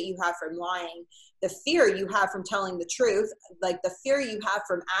guilt that you have from lying, the fear you have from telling the truth, like the fear you have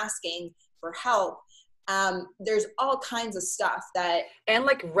from asking for help. There's all kinds of stuff that, and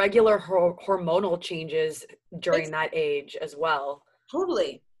like regular hormonal changes during that age as well.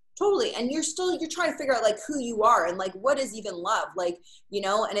 Totally. And you're trying to figure out like who you are and like what is even love, like, you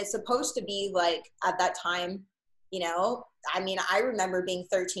know. And it's supposed to be like at that time, you know, I mean, I remember being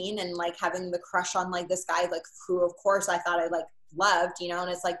 13 and like having the crush on like this guy, like who of course I thought I like loved, you know. And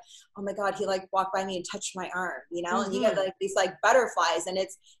it's like, oh my God, he like walked by me and touched my arm, you know. And you get like these like butterflies, and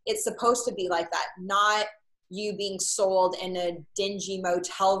it's supposed to be like that, not you being sold in a dingy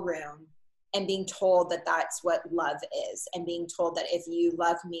motel room and being told that that's what love is, and being told that if you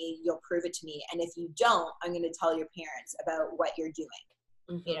love me, you'll prove it to me. And if you don't, I'm going to tell your parents about what you're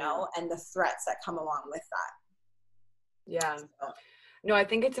doing, you know, and the threats that come along with that. Yeah. So. No, I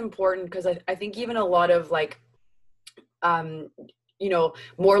think it's important because I think even a lot of like, you know,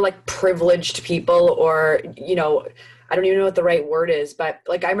 more like privileged people, or, you know, I don't even know what the right word is, but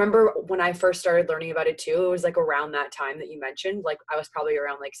like, I remember when I first started learning about it too, it was like around that time that you mentioned, like I was probably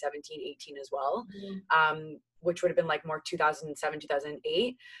around like 17, 18 as well, which would have been like more 2007,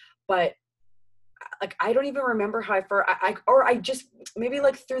 2008. But like, I don't even remember how I just maybe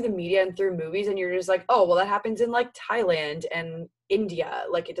like through the media and through movies, and you're just like, oh, well, that happens in like Thailand and India.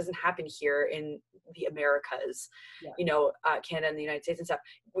 Like it doesn't happen here in the Americas, you know, Canada and the United States and stuff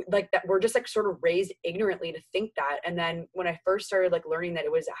like that. We're just like sort of raised ignorantly to think that. And then when I first started like learning that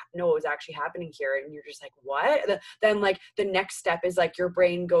it was actually happening here, and you're just like, what? Then like the next step is like your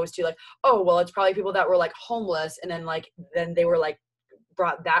brain goes to like, oh, well, it's probably people that were like homeless, and then they were like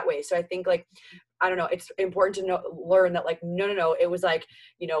brought that way. So I think like, I don't know, it's important to learn that like, no, it was like,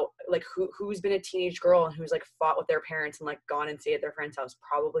 you know, like who's been a teenage girl and who's like fought with their parents and like gone and stayed at their friend's house?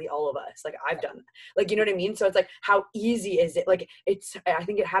 Probably all of us. Like I've done that. Like, you know what I mean? So it's like, how easy is it? Like I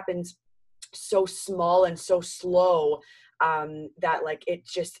think it happens so small and so slow, that like, it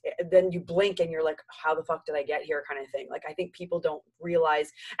just, then you blink and you're like, how the fuck did I get here, kind of thing. Like, I think people don't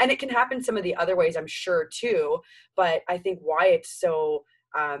realize, and it can happen some of the other ways, I'm sure too, but I think why it's so,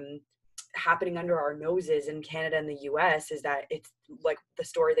 happening under our noses in Canada and the US is that it's like the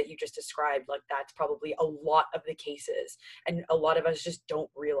story that you just described, like that's probably a lot of the cases, and a lot of us just don't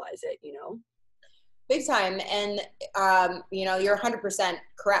realize it, you know? Big time. And, you know, you're 100%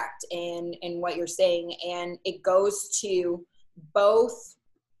 correct in what you're saying. And it goes to both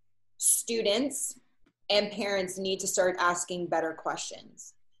students and parents need to start asking better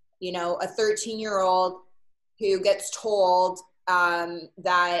questions. You know, a 13-year-old who gets told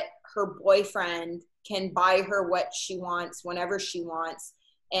that her boyfriend can buy her what she wants whenever she wants,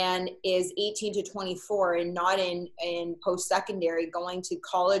 and is 18 to 24 and not in post-secondary, going to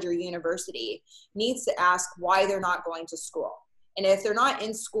college or university, needs to ask why they're not going to school. And if they're not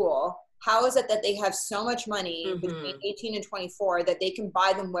in school, how is it that they have so much money between 18 and 24 that they can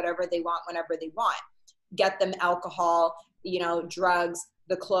buy them whatever they want whenever they want? Get them alcohol, you know, drugs,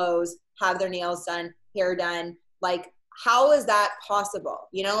 the clothes, have their nails done, hair done. Like, how is that possible?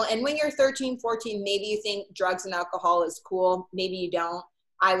 You know, and when you're 13, 14, maybe you think drugs and alcohol is cool. Maybe you don't.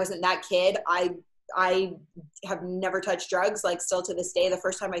 I wasn't that kid. I have never touched drugs, like still to this day. The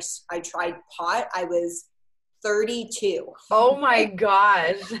first time I tried pot, I was 32. Oh my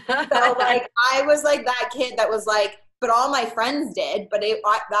gosh. So like, I was like that kid that was like, but all my friends did, but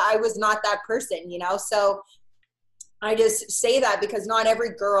I was not that person, you know? So I just say that because not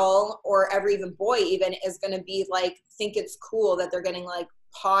every girl or every even boy even is going to be like, think it's cool that they're getting like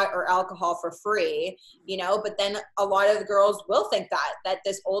pot or alcohol for free, you know? But then a lot of the girls will think that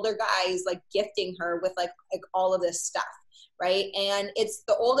this older guy is like gifting her with like all of this stuff, right? And it's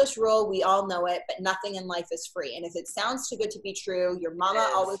the oldest rule. We all know it, but nothing in life is free. And if it sounds too good to be true, your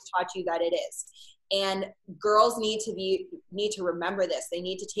mama always taught you that it is. And girls need to remember this. They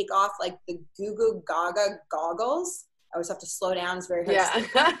need to take off like the goo goo gaga goggles. I always have to slow down. It's very hard to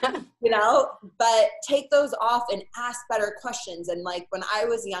say, you know, but take those off and ask better questions. And like when I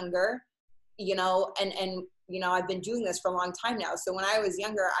was younger, you know, and you know, I've been doing this for a long time now. So when I was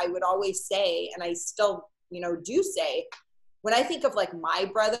younger, I would always say, and I still, you know, do say, when I think of like my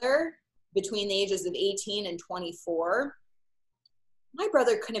brother between the ages of 18 and 24, my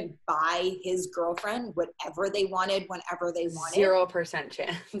brother couldn't buy his girlfriend whatever they wanted, whenever they wanted. 0%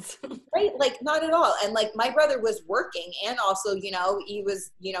 chance. Right? Like, not at all. And like, my brother was working, and also, you know, he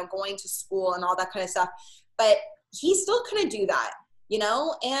was, you know, going to school and all that kind of stuff, but he still couldn't do that, you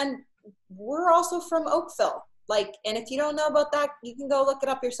know? And we're also from Oakville. Like, and if you don't know about that, you can go look it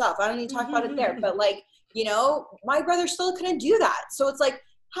up yourself. I don't need to talk about it there, but like, you know, my brother still couldn't do that. So it's like,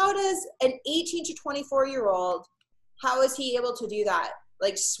 how does an 18 to 24-year-old, how is he able to do that?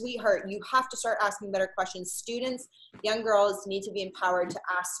 Like, sweetheart, you have to start asking better questions. Students, young girls need to be empowered to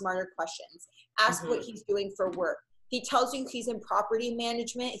ask smarter questions. Ask what he's doing for work. He tells you he's in property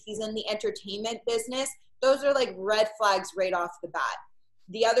management, he's in the entertainment business. Those are like red flags right off the bat.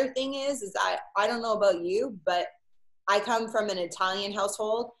 The other thing is I don't know about you, but I come from an Italian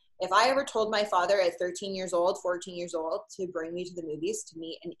household. If I ever told my father at 13 years old, 14 years old to bring me to the movies to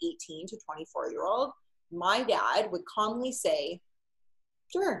meet an 18 to 24-year-old, my dad would calmly say,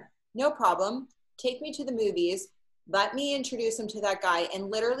 sure, no problem. Take me to the movies. Let me introduce him to that guy, and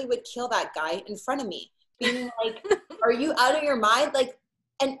literally would kill that guy in front of me. Being like, are you out of your mind? Like,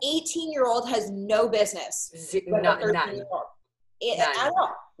 an 18-year-old has no business with a 13-year-old at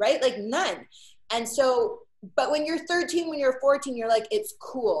all, right? Like, none. And so, but when you're 13, when you're 14, you're like, it's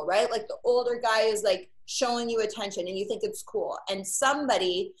cool, right? Like, the older guy is like showing you attention and you think it's cool. And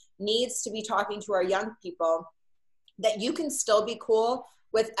somebody needs to be talking to our young people that you can still be cool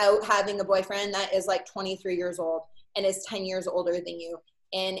without having a boyfriend that is like 23 years old and is 10 years older than you,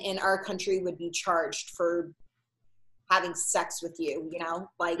 and in our country would be charged for having sex with you, you know,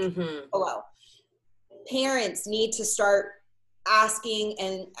 like, hello. Parents need to start asking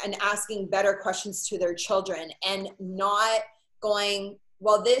and asking better questions to their children, and not going,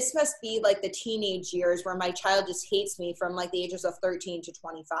 well, this must be like the teenage years where my child just hates me, from like the ages of 13 to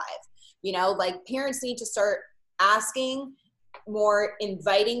 25. You know, like, parents need to start asking more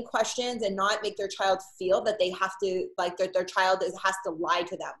inviting questions and not make their child feel that they have to, like, their child has to lie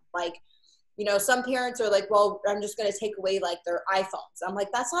to them. Like, you know, some parents are like, well, I'm just going to take away like their iPhones. I'm like,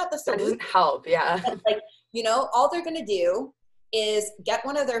 that's not the solution. That doesn't help. Yeah. Like, you know, all they're going to do is get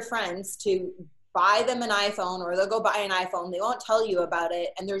one of their friends to buy them an iPhone, or they'll go buy an iPhone. They won't tell you about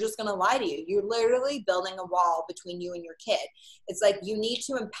it, and they're just going to lie to you. You're literally building a wall between you and your kid. It's like, you need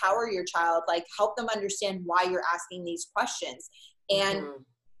to empower your child, like, help them understand why you're asking these questions. And,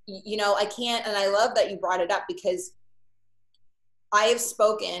 you know, I can't, and I love that you brought it up, because I have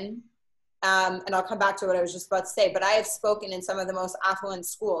spoken and I'll come back to what I was just about to say, but I have spoken in some of the most affluent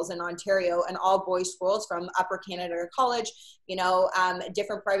schools in Ontario, and all boys schools, from Upper Canada College,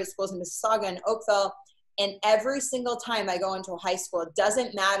 different private schools in Mississauga and Oakville. And every single time I go into a high school, it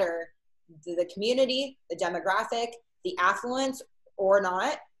doesn't matter the community, the demographic, the affluence or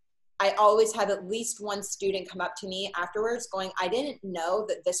not, I always have at least one student come up to me afterwards going, I didn't know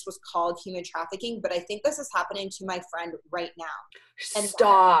that this was called human trafficking, but I think this is happening to my friend right now. And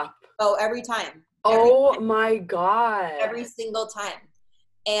Stop. Every time. Oh my God. Every single time.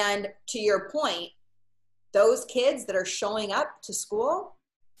 And to your point, those kids that are showing up to school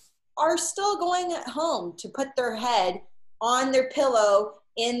are still going at home to put their head on their pillow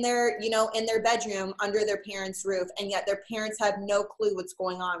in their, in their bedroom under their parents' roof. And yet their parents have no clue what's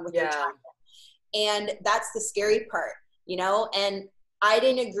going on with their child. And that's the scary part, and I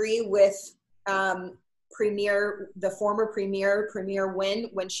didn't agree with, the former Premier Wynne,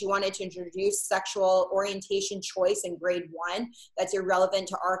 when she wanted to introduce sexual orientation choice in grade 1. That's irrelevant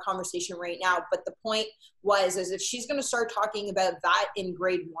to our conversation right now. But the point was, is if she's going to start talking about that in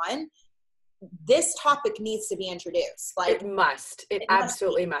grade 1, this topic needs to be introduced. It must. It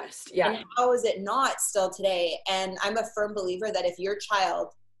absolutely must. Yeah. And how is it not still today? And I'm a firm believer that if your child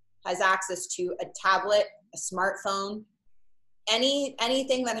has access to a tablet, a smartphone,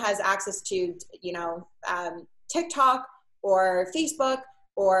 anything that has access to, TikTok or Facebook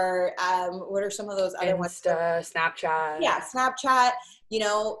or what are some of those other ones? Snapchat. Yeah, Snapchat.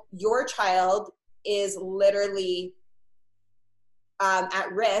 Your child is literally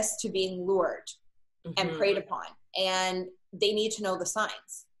at risk to being lured and preyed upon, and they need to know the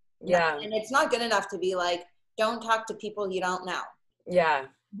signs. Yeah. And it's not good enough to be like, don't talk to people you don't know. Yeah.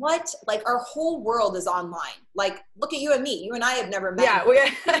 What? Like, our whole world is online. Like, look at you and me. You and I have never met.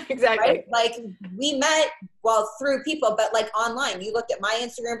 Yeah, exactly. Right? Like, we met, through people, but like online. You looked at my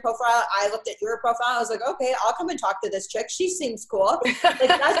Instagram profile. I looked at your profile. I was like, okay, I'll come and talk to this chick. She seems cool. Like,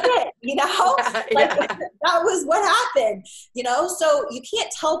 that's it, That was what happened, So you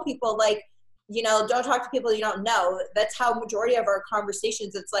can't tell people, like, don't talk to people you don't know. That's how majority of our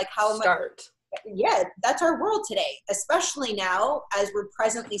conversations, it's like how much. Yeah, that's our world today, especially now as we're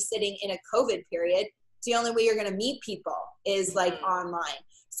presently sitting in a COVID period. It's the only way you're going to meet people is like online.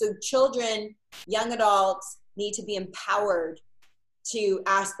 So children, young adults need to be empowered to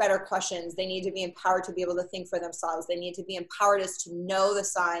ask better questions. They need to be empowered to be able to think for themselves. They need to be empowered as to know the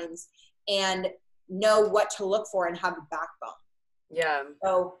signs and know what to look for and have a backbone. Yeah.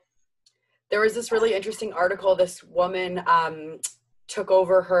 So there was this really interesting article. This woman, took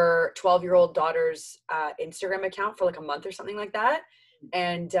over her 12-year-old daughter's Instagram account for like a month or something like that.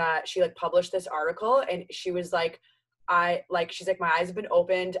 And she like published this article, and she was like, she's like, my eyes have been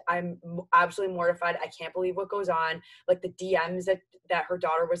opened. I'm absolutely mortified. I can't believe what goes on. Like the DMs that her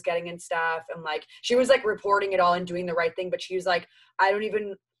daughter was getting and stuff. And like, she was like reporting it all and doing the right thing. But she was like, I don't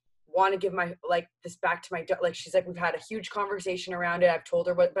even want to give my, like, this back to my, like, she's like, we've had a huge conversation around it. I've told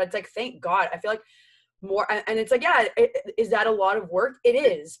her, but it's like, thank God. I feel like more, and it's like, yeah, is that a lot of work? It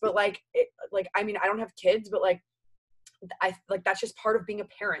is, but like, I mean, I don't have kids, but like, I like, that's just part of being a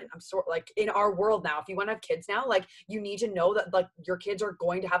parent. I'm sort like, in our world now, if you want to have kids now, like, you need to know that like your kids are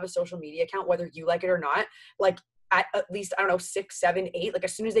going to have a social media account, whether you like it or not. Like at least, I don't know, 6, 7, 8, like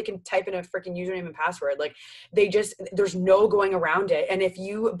as soon as they can type in a freaking username and password, like there's no going around it. And if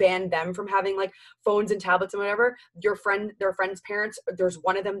you ban them from having like phones and tablets and whatever, their friends' parents, there's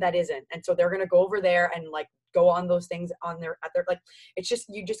one of them that isn't. And so they're going to go over there and like go on those things at their, like, it's just,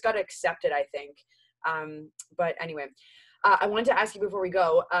 you just got to accept it, I think. But anyway, I wanted to ask you before we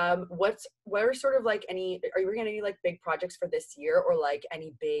go, what are sort of like are you working on any like big projects for this year, or like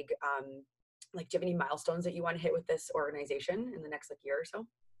any big, like, do you have any milestones that you want to hit with this organization in the next like year or so?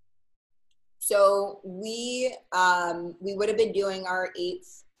 So we would have been doing our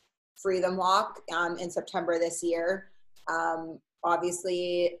 8th Freedom Walk in September this year.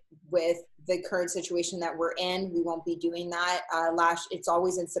 Obviously, with the current situation that we're in, we won't be doing that. It's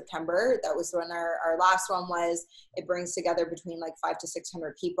always in September. That was when our last one was. It brings together between like 500 to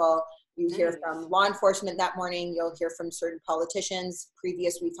 600 people. You hear from law enforcement that morning. You'll hear from certain politicians.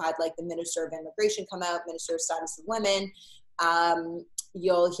 We've had like the Minister of Immigration come out, Minister of Status of Women.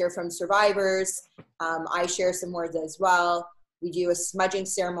 You'll hear from survivors. I share some words as well. We do a smudging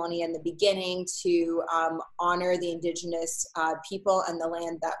ceremony in the beginning to honor the Indigenous people and the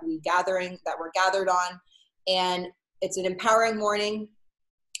land that we're gathered on. And it's an empowering morning.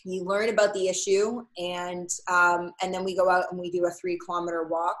 You learn about the issue, and then we go out and we do a 3-kilometer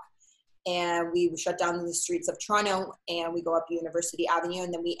walk, and we shut down the streets of Toronto, and we go up University Avenue,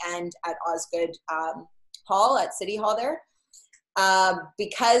 and then we end at Osgoode Hall, at City Hall there.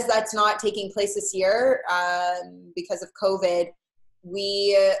 Because that's not taking place this year, because of COVID,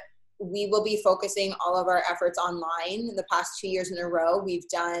 we will be focusing all of our efforts online. In the past 2 years in a row, we've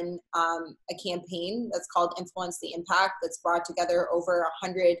done a campaign that's called Influence the Impact, that's brought together over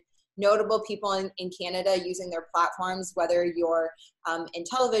 100 notable people in Canada using their platforms, whether you're in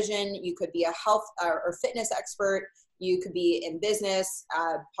television, you could be a health or fitness expert, you could be in business,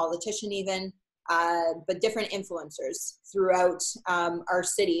 politician even, but different influencers throughout our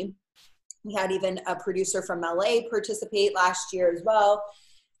city. We had even a producer from LA participate last year as well.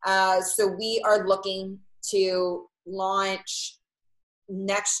 So we are looking to launch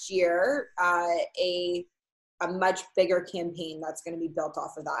next year a much bigger campaign that's going to be built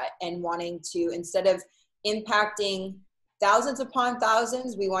off of that, and wanting to, instead of impacting thousands upon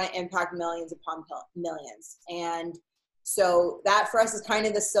thousands, we want to impact millions upon millions. And so that for us is kind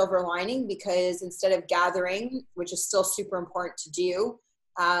of the silver lining, because instead of gathering, which is still super important to do,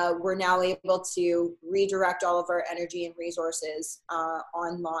 we're now able to redirect all of our energy and resources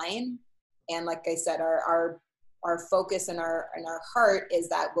online. And like I said, our focus and our heart is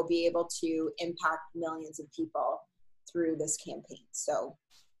that we'll be able to impact millions of people through this campaign. So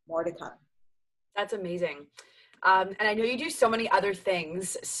more to come. That's amazing. And I know you do so many other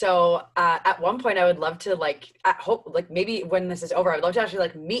things. So at one point I would love to maybe when this is over, I'd love to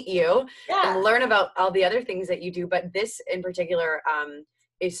actually meet you and learn about all the other things that you do. But this in particular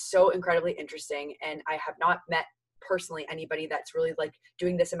is so incredibly interesting. And I have not met personally anybody that's really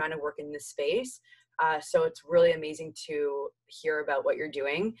doing this amount of work in this space. So it's really amazing to hear about what you're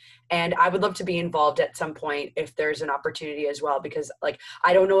doing. And I would love to be involved at some point if there's an opportunity as well, because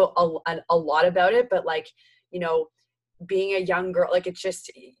I don't know a lot about it, but being a young girl, it's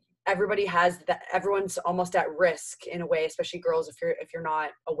just, everybody has that, everyone's almost at risk in a way, especially girls, if you're not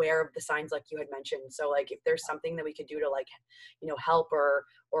aware of the signs like you had mentioned. So if there's something that we could do to help or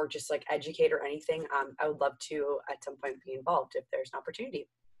just educate or anything, I would love to at some point be involved if there's an opportunity.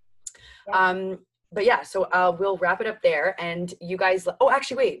 Yeah. But yeah, so we'll wrap it up there. And you guys,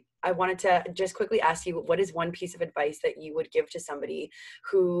 actually, wait, I wanted to just quickly ask you, what is one piece of advice that you would give to somebody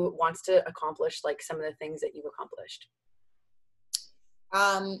who wants to accomplish some of the things that you've accomplished?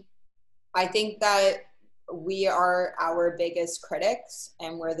 I think that we are our biggest critics,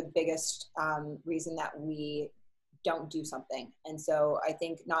 and we're the biggest reason that we don't do something. And so I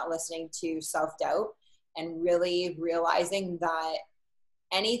think not listening to self-doubt and really realizing that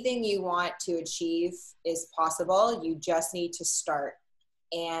anything you want to achieve is possible. You just need to start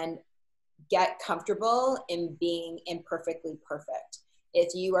and get comfortable in being imperfectly perfect.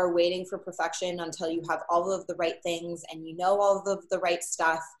 If you are waiting for perfection until you have all of the right things and you know all of the right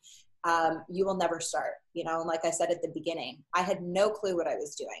stuff, you will never start. Like I said at the beginning, I had no clue what I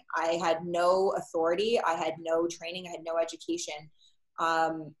was doing. I had no authority. I had no training. I had no education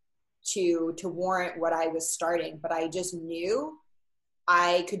to warrant what I was starting, but I just knew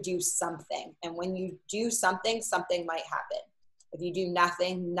I could do something. And when you do something, something might happen. If you do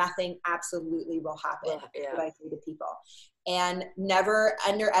nothing, nothing absolutely will happen. Yeah. What I say to people. And never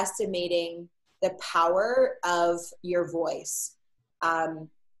underestimating the power of your voice.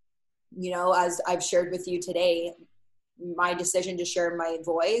 As I've shared with you today, my decision to share my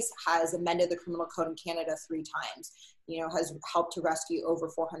voice has amended the criminal code in Canada 3 times, has helped to rescue over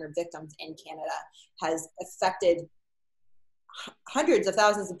 400 victims in Canada, has affected hundreds of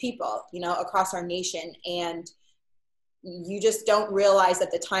thousands of people, across our nation. And you just don't realize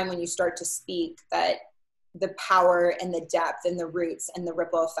at the time when you start to speak that the power and the depth and the roots and the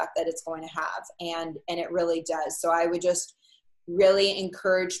ripple effect that it's going to have. And it really does. So I would just really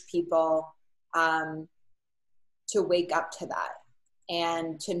encourage people to wake up to that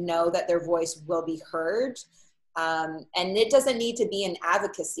and to know that their voice will be heard. And it doesn't need to be an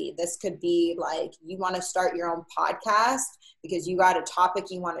advocacy. This could be you want to start your own podcast because you got a topic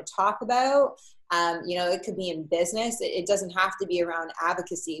you want to talk about. It could be in business. It doesn't have to be around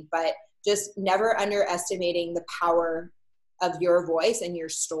advocacy, but just never underestimating the power of your voice and your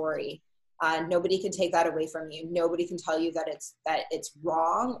story. Nobody can take that away from you. Nobody can tell you that it's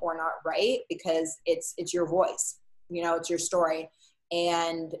wrong or not right, because it's your voice. It's your story.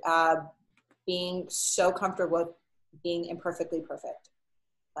 And being so comfortable with being imperfectly perfect.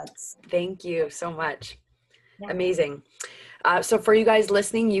 Thank you so much. Yeah. Amazing. So for you guys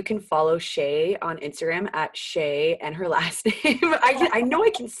listening, you can follow Shae on Instagram at Shae and her last name. I know I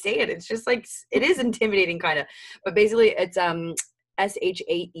can say it. It's just it is intimidating kind of, but basically it's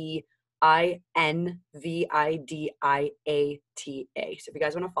SHAE INVIDIATA. So if you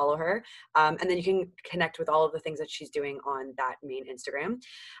guys want to follow her, and then you can connect with all of the things that she's doing on that main Instagram.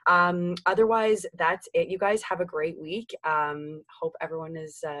 Otherwise, that's it. You guys have a great week. Hope everyone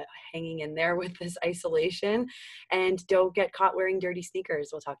is hanging in there with this isolation, and don't get caught wearing dirty sneakers.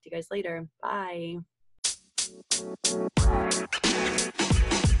 We'll talk to you guys later. Bye.